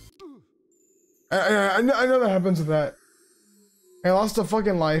 I know that happens with that. I lost a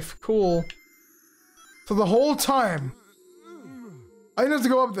fucking life. Cool. So the whole time, I didn't have to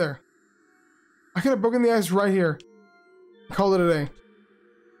go up there. I could have broken the ice right here. Call it a day.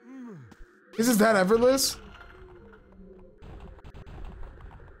 This is that effortless?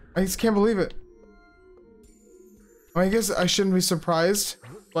 I just can't believe it. I guess I shouldn't be surprised,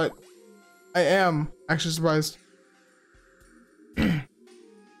 but I am actually surprised.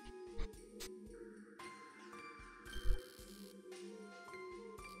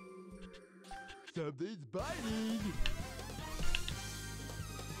 Something's biting.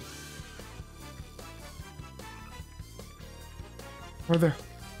 Right there.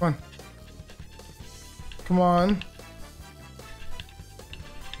 Come on. Come on.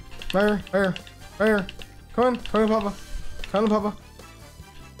 Right here. Right here. Come on. Come on, Papa. Come on, Papa.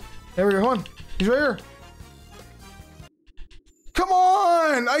 There we go. Come on. He's right here. Come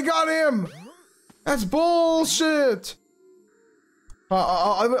on! I got him! That's bullshit!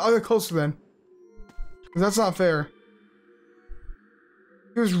 I'll get closer then. 'Cause that's not fair.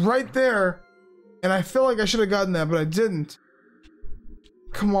 He was right there, and I feel like I should have gotten that, but I didn't.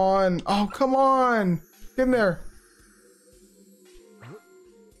 Come on. Oh, come on. Get in there.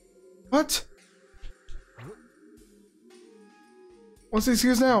 What? What's the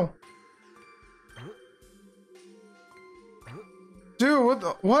excuse now? Dude, what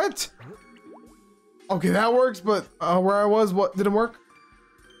the, what? Okay, that works, but where I was, what, didn't work?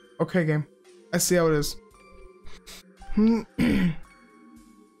 Okay, game. I see how it is.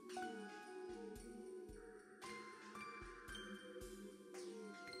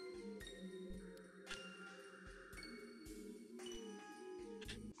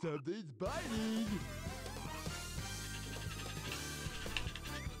 Something's biting.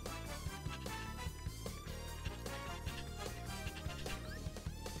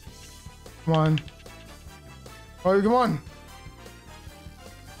 Come on. Oh, come on.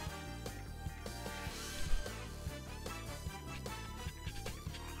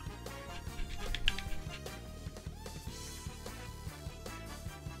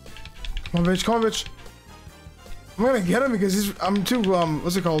 Come on, bitch. Come on, bitch. I'm gonna get him because I'm too,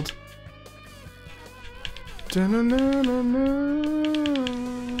 what's it called? Come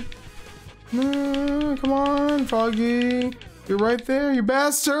on, Froggy. You're right there, you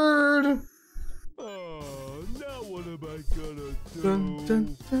bastard. Oh, now what am I gonna do? Dun,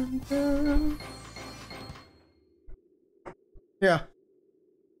 dun, dun, dun. Yeah.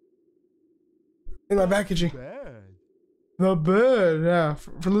 In my back itchy. Bad. Not bad, yeah.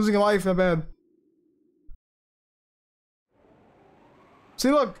 For losing a life, not bad. See,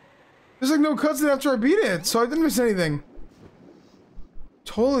 look. There's like no cutscene after I beat it, so I didn't miss anything.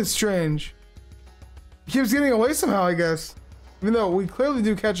 Totally strange. He keeps getting away somehow, I guess. Even though we clearly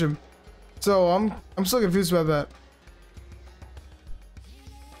do catch him. So I'm still confused about that.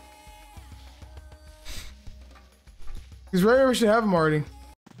 He's right where we should have him already.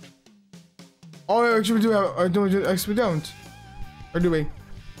 Oh, actually we do have, actually we don't. Or do we?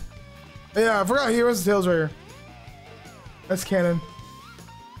 Yeah, I forgot he runs the tails right here. That's canon.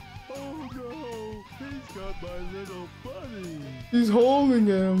 Oh no, he's got my little buddy. He's holding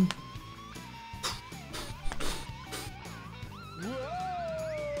him.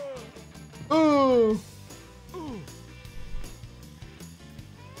 Oh.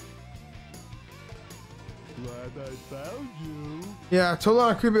 Glad I found you. Yeah, totally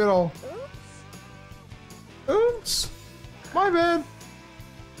not creepy at all. Oops. My bad.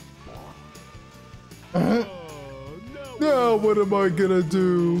 Oh, Now what am I gonna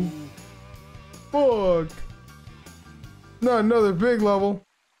do? Fuck. Not another big level.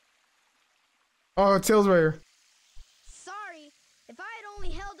 Oh, tails right here. Sorry, if I had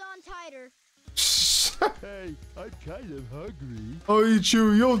only held on tighter. Hey, I'm kind of hungry. I'll eat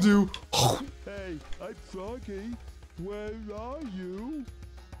you, you'll do. Hey, I'm Froggy. Where are you?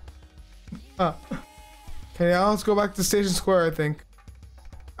 Okay, now let's go back to Station Square, I think.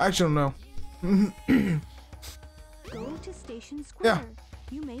 I actually don't know. Go to Station Square. Yeah.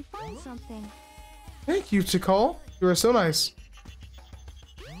 You may find something. Thank you, Tikal. You are so nice.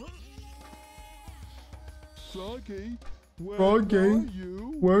 Froggy, where Froggy, are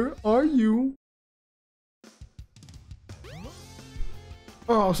you? where are you?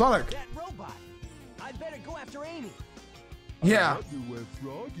 Oh, Sonic. That robot! I better go after Amy. Yeah. I wonder where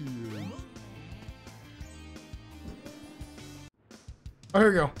Froggy is. Oh, here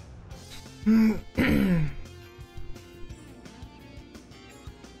we go.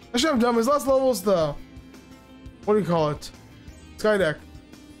 Actually, I'm dumb. His last level is the... What do you call it? Sky deck.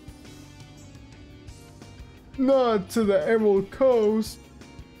 Not to the Emerald Coast.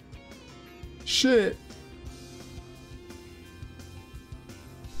 Shit.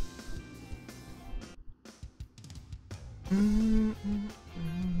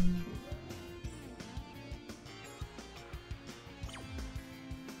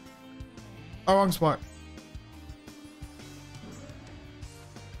 Oh, wrong spot.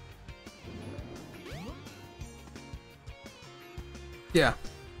 Yeah.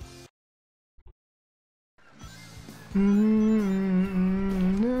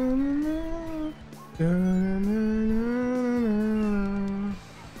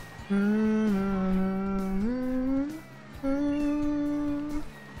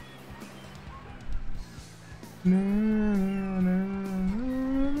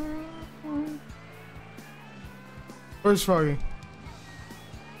 Where's Froggy?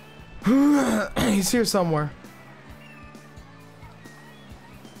 He's here somewhere.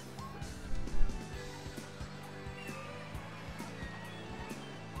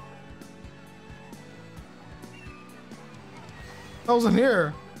 I wasn't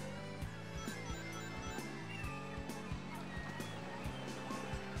here.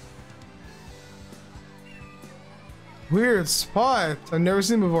 Weird spot. I've never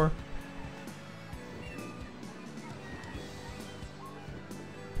seen before.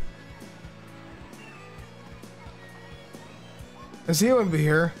 As he wouldn't be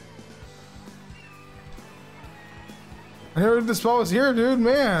here. I never knew this spot was here, dude.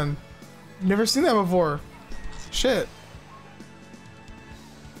 Man, never seen that before. Shit.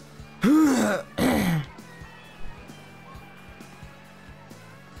 Hey,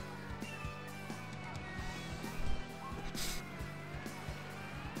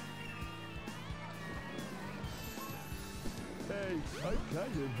 I'm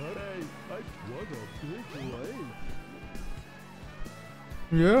kind of hungry. I want a big lake.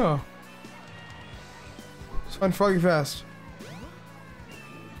 Yeah. Let's find Froggy fast.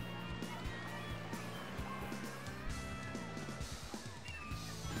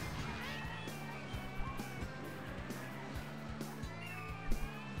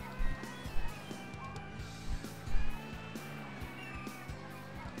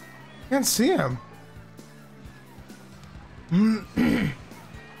 Can't see him.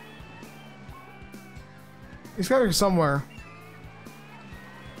 He's got here somewhere.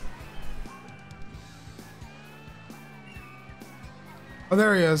 Oh,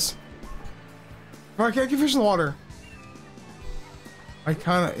 there he is. Oh, I can fish in the water. I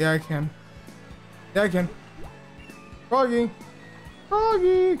kinda, yeah, I can. Yeah, I can. Froggy,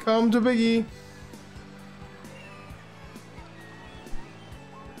 Froggy, come to Biggie.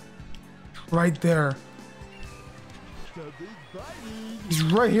 Right there. He's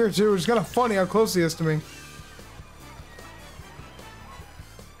right here too. It's kind of funny how close he is to me.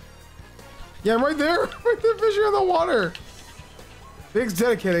 Yeah, I'm right there. Right there, fishing in the water. Big's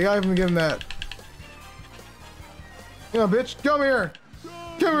dedicated. I gotta even give him that. Come on, bitch. Come here.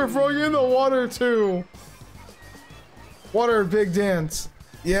 Come here, Froggy, in the water too. Water big dance.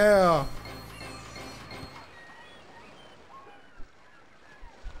 Yeah.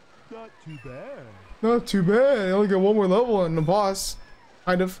 Not too bad. Not too bad. I only got one more level in the boss.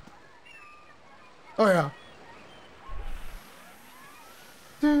 Kind of. Oh yeah.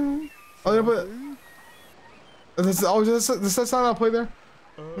 Oh, yeah, but this that sound I'll play there.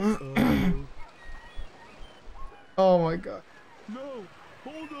 Oh my god. No,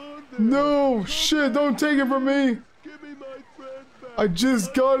 hold on there. No shit! Don't take it from me. Give me my friend back. I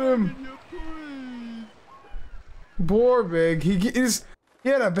just got him. Poor Big. He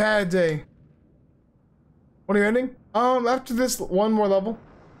had a bad day. What are you ending? After this, one more level.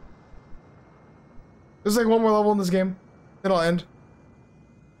 There's like one more level in this game. Then I'll end.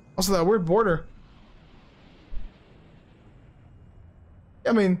 Also, that weird border.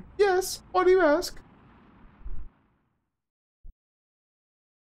 I mean, yes. Why do you ask?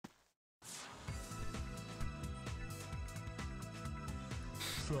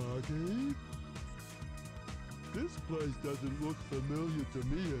 Froggy? This place doesn't look familiar to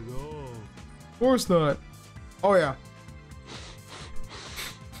me at all. Of course not. Oh yeah.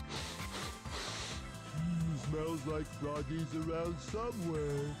 Smells like Froggy's around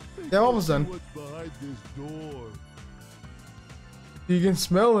somewhere. Yeah, I'm almost done. What's behind this door? You can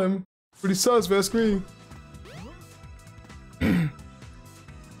smell him. Pretty sus, fast me.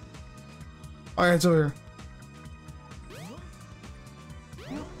 Alright, it's over here.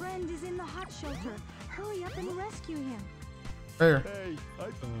 Your friend is in the hot shelter. Hurry up and rescue him. Right here. Hey,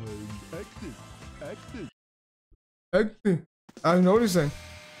 exit. Actually, I'm noticing.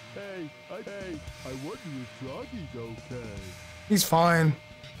 Hey, I wonder if Froggy's okay. He's fine.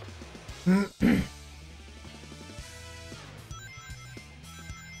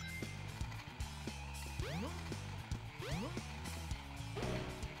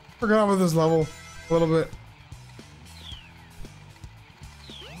 Forgot about this level a little bit.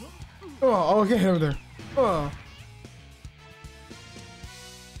 Oh, okay, over there. Oh.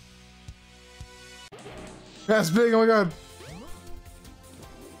 That's big, oh my god.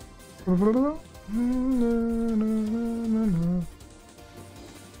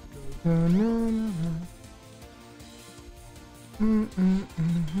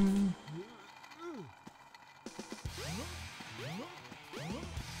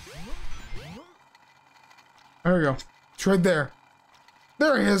 There we go. It's right there.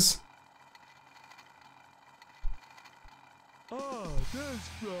 There he is. Ah, there's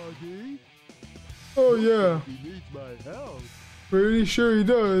Froggy. Oh yeah. He needs my help. Pretty sure he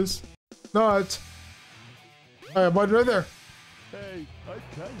does. Not. Alright, bud, right there. Hey, I'm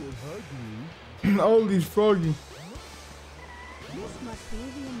kind of hungry. Oh, he's Froggy. This must be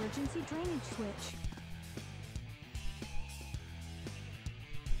the emergency drainage switch.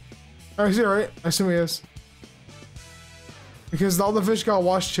 I see it, right? I assume he is. Because all the fish got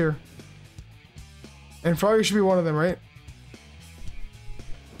washed here. And Froggy should be one of them, right?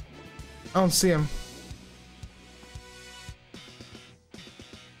 I don't see him.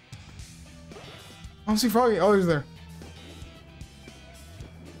 I don't see Froggy. Oh, he's there.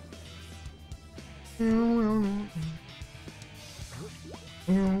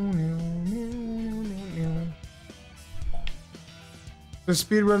 The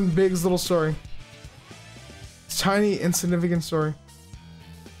speedrun Big's little story. Tiny, insignificant story.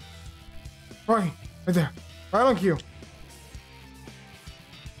 Froggy, right there. Right on cue.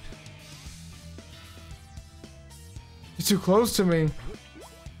 He's too close to me.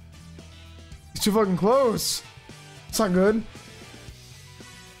 He's too fucking close. It's not good.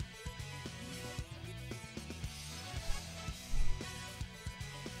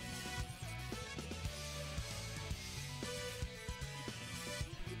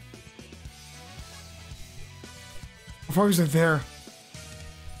 Froggy's right there.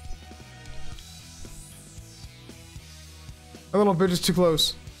 That little bitch is too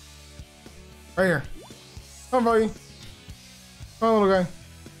close. Right here. Come on, Froggy. Come on, little guy.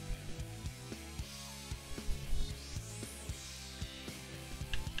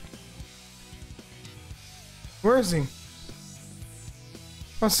 Where is he? I'm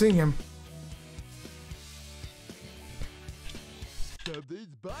not seeing him.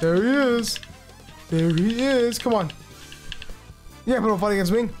 There he is. There he is. Come on. Yeah, but don't fight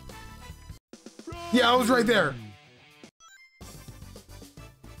against me. Yeah, I was right there.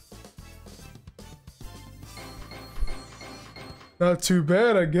 Not too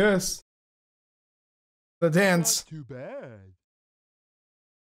bad, I guess. The dance. Not too bad.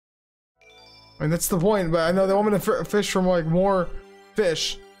 I mean, that's the point, but I know they want me to fish from, like, more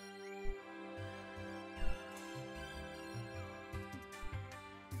fish.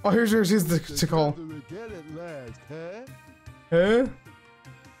 Oh, here's the call. Get it last, huh? Huh?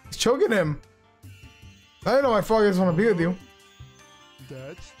 He's choking him. I don't know why Frog doesn't want to be with you.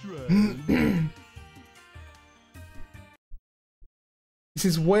 That's strange. He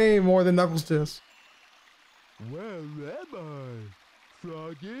sees way more than Knuckles does. Where am I?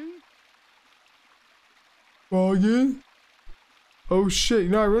 Froggy? Froggy? Oh shit, you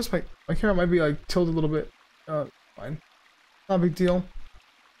know, I realized my camera might be like tilted a little bit. Fine. Not a big deal.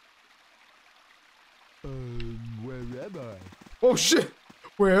 Where am I? Oh shit!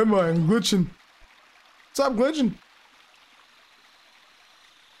 Where am I? I'm glitching. Stop glitching!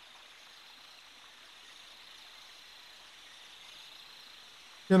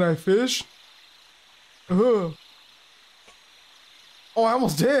 Can I fish? Oh, I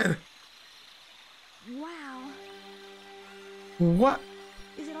almost did! Wow. What?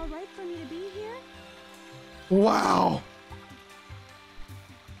 Is it alright for me to be here? Wow!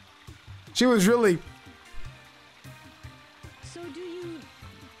 She was really... So do you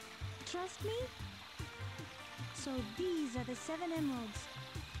trust me? So these are the 7 emeralds.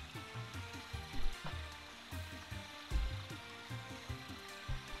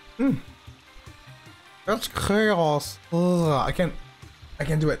 That's chaos. Ugh, I can't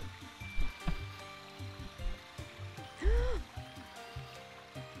do it.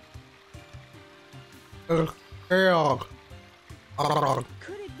 Chaos.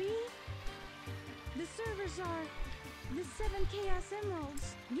 Could it be? The servers are the 7 Chaos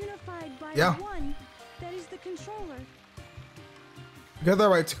Emeralds, unified by one that is the controller. You got that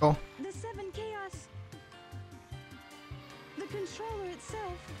right, Tickle. The 7 Chaos. The controller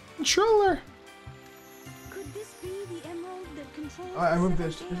itself. Controller. Could this be the emerald that controls I the moved 7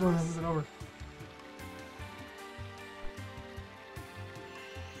 this. Chaos? Here's one I moved it over.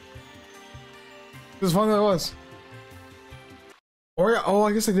 This is fun that it was. Or yeah, oh,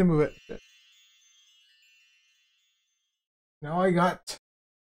 I guess I did move it. Now I got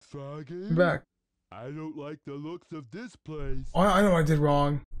Froggy? back. I don't like the looks of this place. Oh, I know I did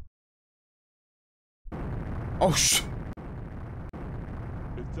wrong. Oh sh!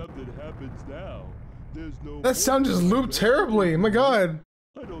 If something happens now, there's no. That sound just looped terribly. My God.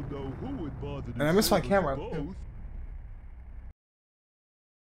 I don't know who would bother to And I missed my save us camera. both.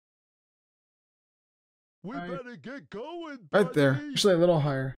 We better get going. Right there. buddy. Actually, a little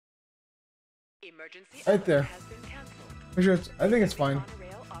higher. Right there. Make sure I think it's fine.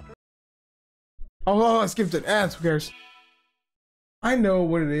 Oh, I skipped it. Ads, who cares? I know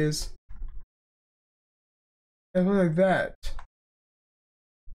what it is. It looks like that.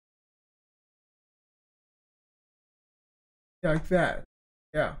 Yeah, like that.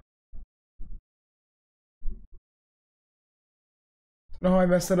 Yeah. No, I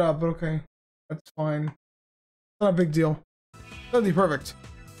messed it up, but okay. That's fine. Not a big deal. That'll be perfect.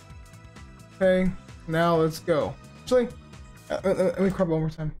 Okay, now let's go. Actually, let me crop it one more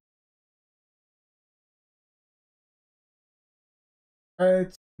time.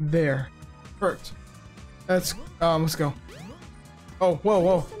 Right there. Perfect. Let's go. Oh,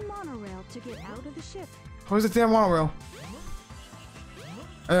 whoa. Use the monorail to get out of the ship. Where's the damn monorail?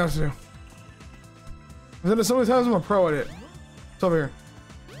 I know what to do. I've done it so many times I'm a pro at it. It's over here.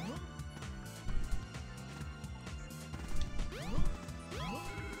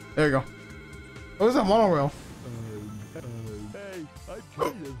 There you go. What is that monorail? Hey, I'm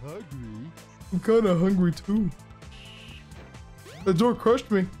kind of hungry. I'm kinda hungry too. The door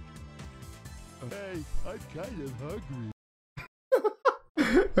crushed me. Hey, I'm kind of hungry.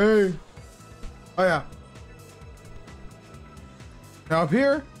 Hey. Oh yeah. Now up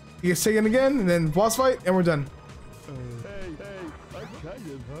here, you get taken again, and then boss fight, and we're done. Hey, I'm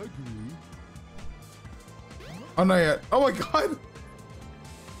kind of hungry. Oh, not yet. Oh my God.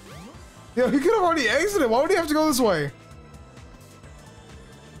 Yeah, he could have already exited. Why would he have to go this way?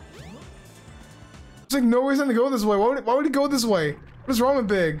 There's like no reason to go this way. Why would he go this way? What is wrong with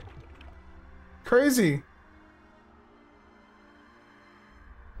Big? Crazy.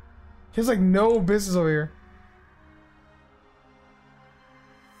 He has like no business over here.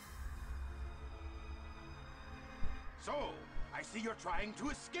 So, I see you're trying to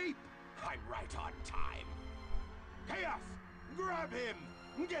escape. I'm right on time. Chaos, grab him!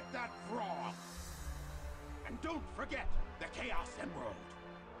 Get that frog! And don't forget, the Chaos Emerald.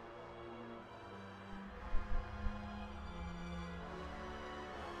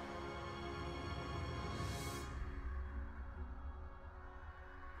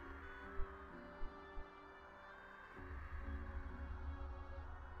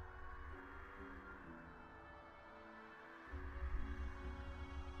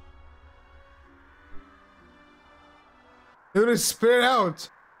 They're gonna spit it out.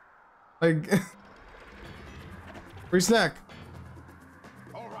 Like, free snack.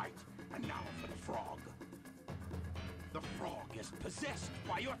 All right, and now for the frog. The frog is possessed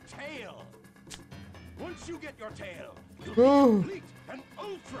by your tail. Once you get your tail, you'll be complete and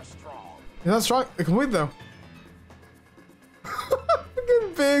ultra strong. You're not strong. Complete though.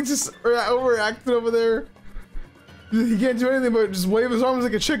 Fucking Big just overacting over there. He can't do anything but just wave his arms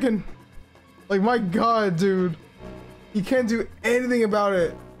like a chicken. Like, my god, dude. He can't do anything about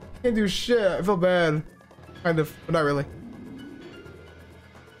it. Can't do shit. I feel bad. Kind of, but not really.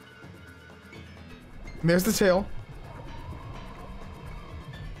 And there's the tail.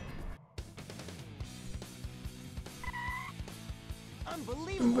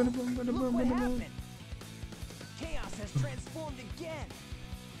 Unbelievable! Look what happened! Chaos has transformed again!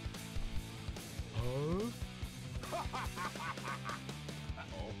 Huh?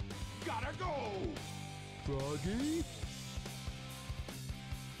 Uh-oh. Gotta go! Froggy?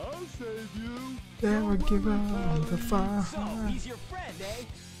 I'll save you! Never give up the fight. So, he's your friend, eh?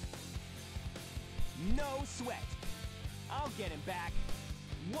 No sweat. I'll get him back.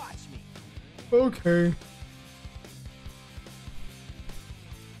 Watch me. Okay.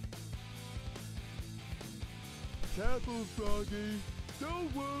 Careful, Froggy!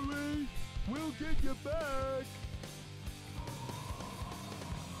 Don't worry! We'll get you back!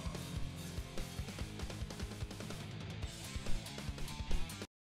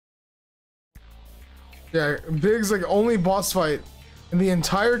 Yeah, Big's like only boss fight in the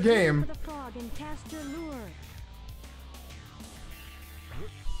entire game. For the frog and cast your lure.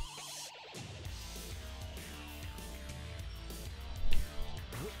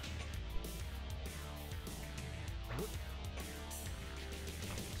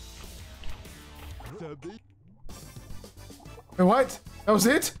 Wait, what? That was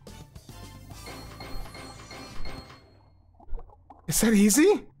it? Is that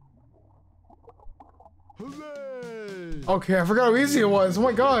easy? Hooray! Okay, I forgot how easy it was. Oh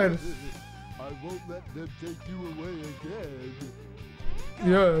my god. I won't let them take you away again.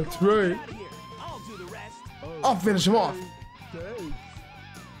 Yeah, that's right. I'll do the rest. I'll finish him off. Thanks.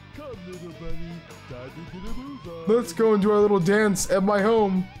 Come, little buddy. Time to get a move on. Let's go and do our little dance at my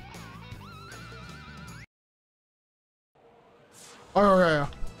home. Oh, yeah.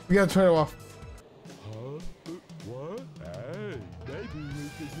 We gotta turn it off. Huh? What? Hey, maybe we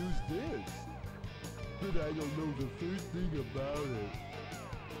could use this. But I don't know the first thing about it.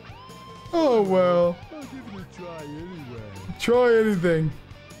 Oh, well. I'll give it a try anyway. Try anything.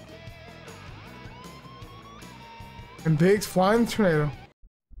 And Big's flying the tornado.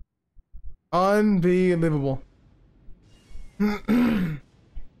 Unbelievable.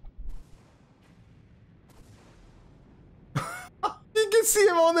 You can see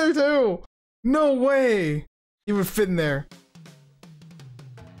him on there too. No way. He would fit in there.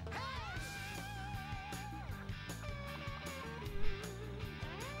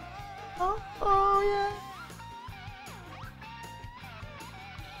 Oh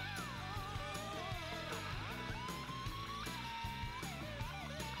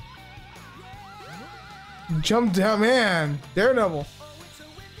yeah. Jump down, man. Daredevil.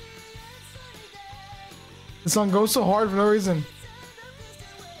 The song goes so hard for no reason.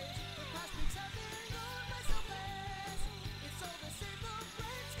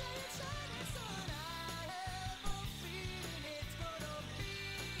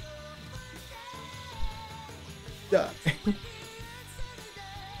 Yeah.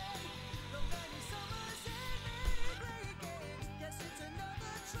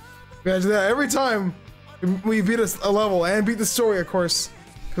 Imagine that every time we beat a level and beat the story, of course.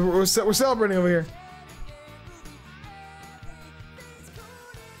 'Cause we're celebrating over here.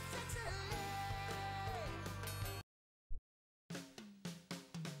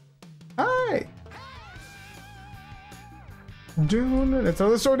 Hi. Let's throw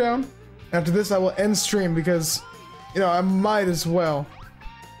the store down. After this, I will end stream because, you know, I might as well.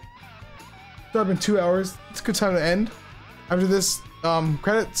 It's been 2 hours. It's a good time to end. After this,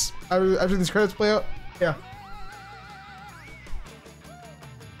 credits. After these credits play out, yeah.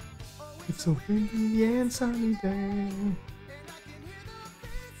 It's a windy and sunny day.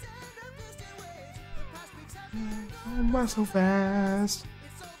 Oh, my so fast.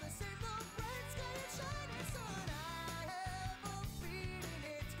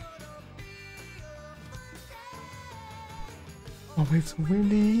 it's a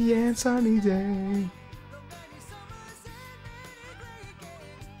windy and sunny day.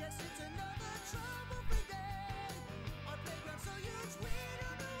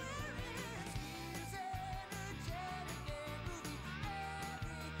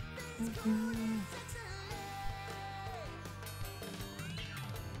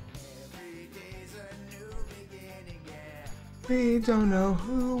 We don't know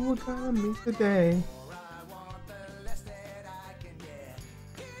who we're gonna meet today.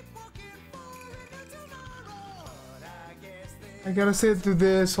 I gotta sit through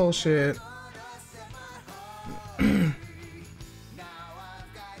this whole shit.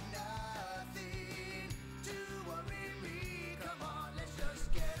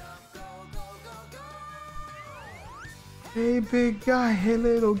 Hey big guy, hey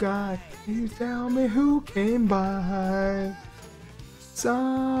little guy, can you tell me who came by?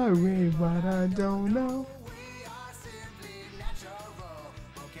 Sorry, but I don't know.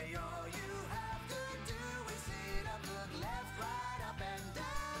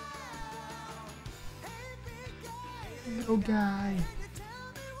 Little guy.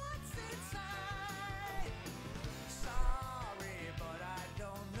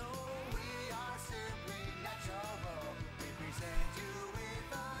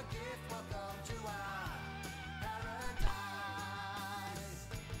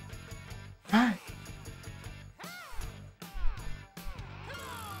 Hi.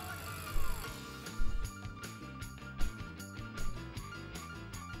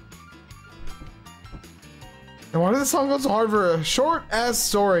 And why did this song go so hard for a short ass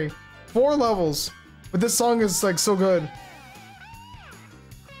story? 4 levels, but this song is like so good.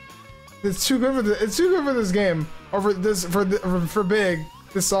 It's too good for this. It's too good for this game, or for this for Big.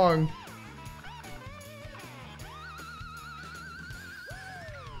 This song.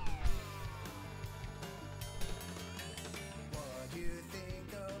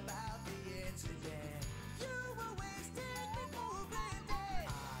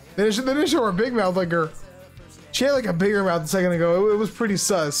 They didn't show her big mouth like her. She had like a bigger mouth a second ago. It was pretty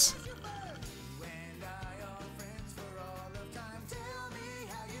sus.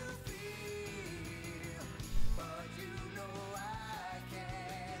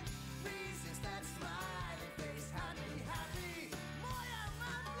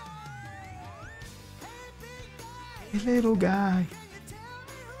 Hey little guy.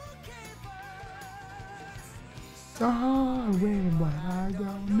 Sorry, but I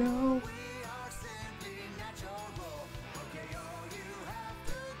don't know.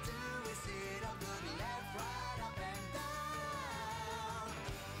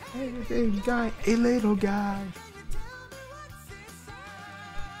 Hey big guy, hey little guy.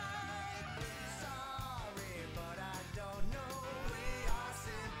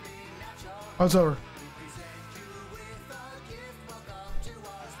 Oh, it's over.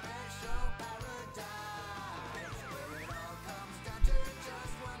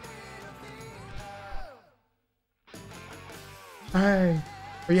 Hey,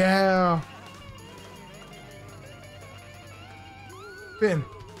 yeah. Finn.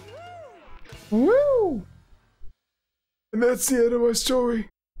 Woo! And that's the end of my story.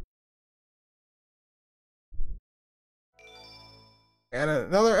 And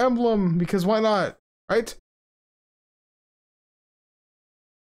another emblem, because why not, right?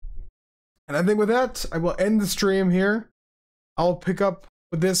 And I think with that, I will end the stream here. I'll pick up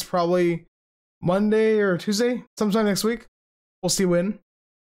with this probably Monday or Tuesday, sometime next week. We'll see when.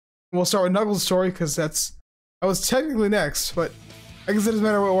 We'll start with Knuckles' story, because I was technically next, but I guess it doesn't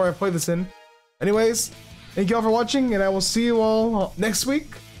matter where I play this in. Anyways, thank you all for watching, and I will see you all next week.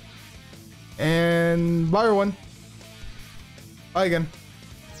 And bye, everyone. Bye again.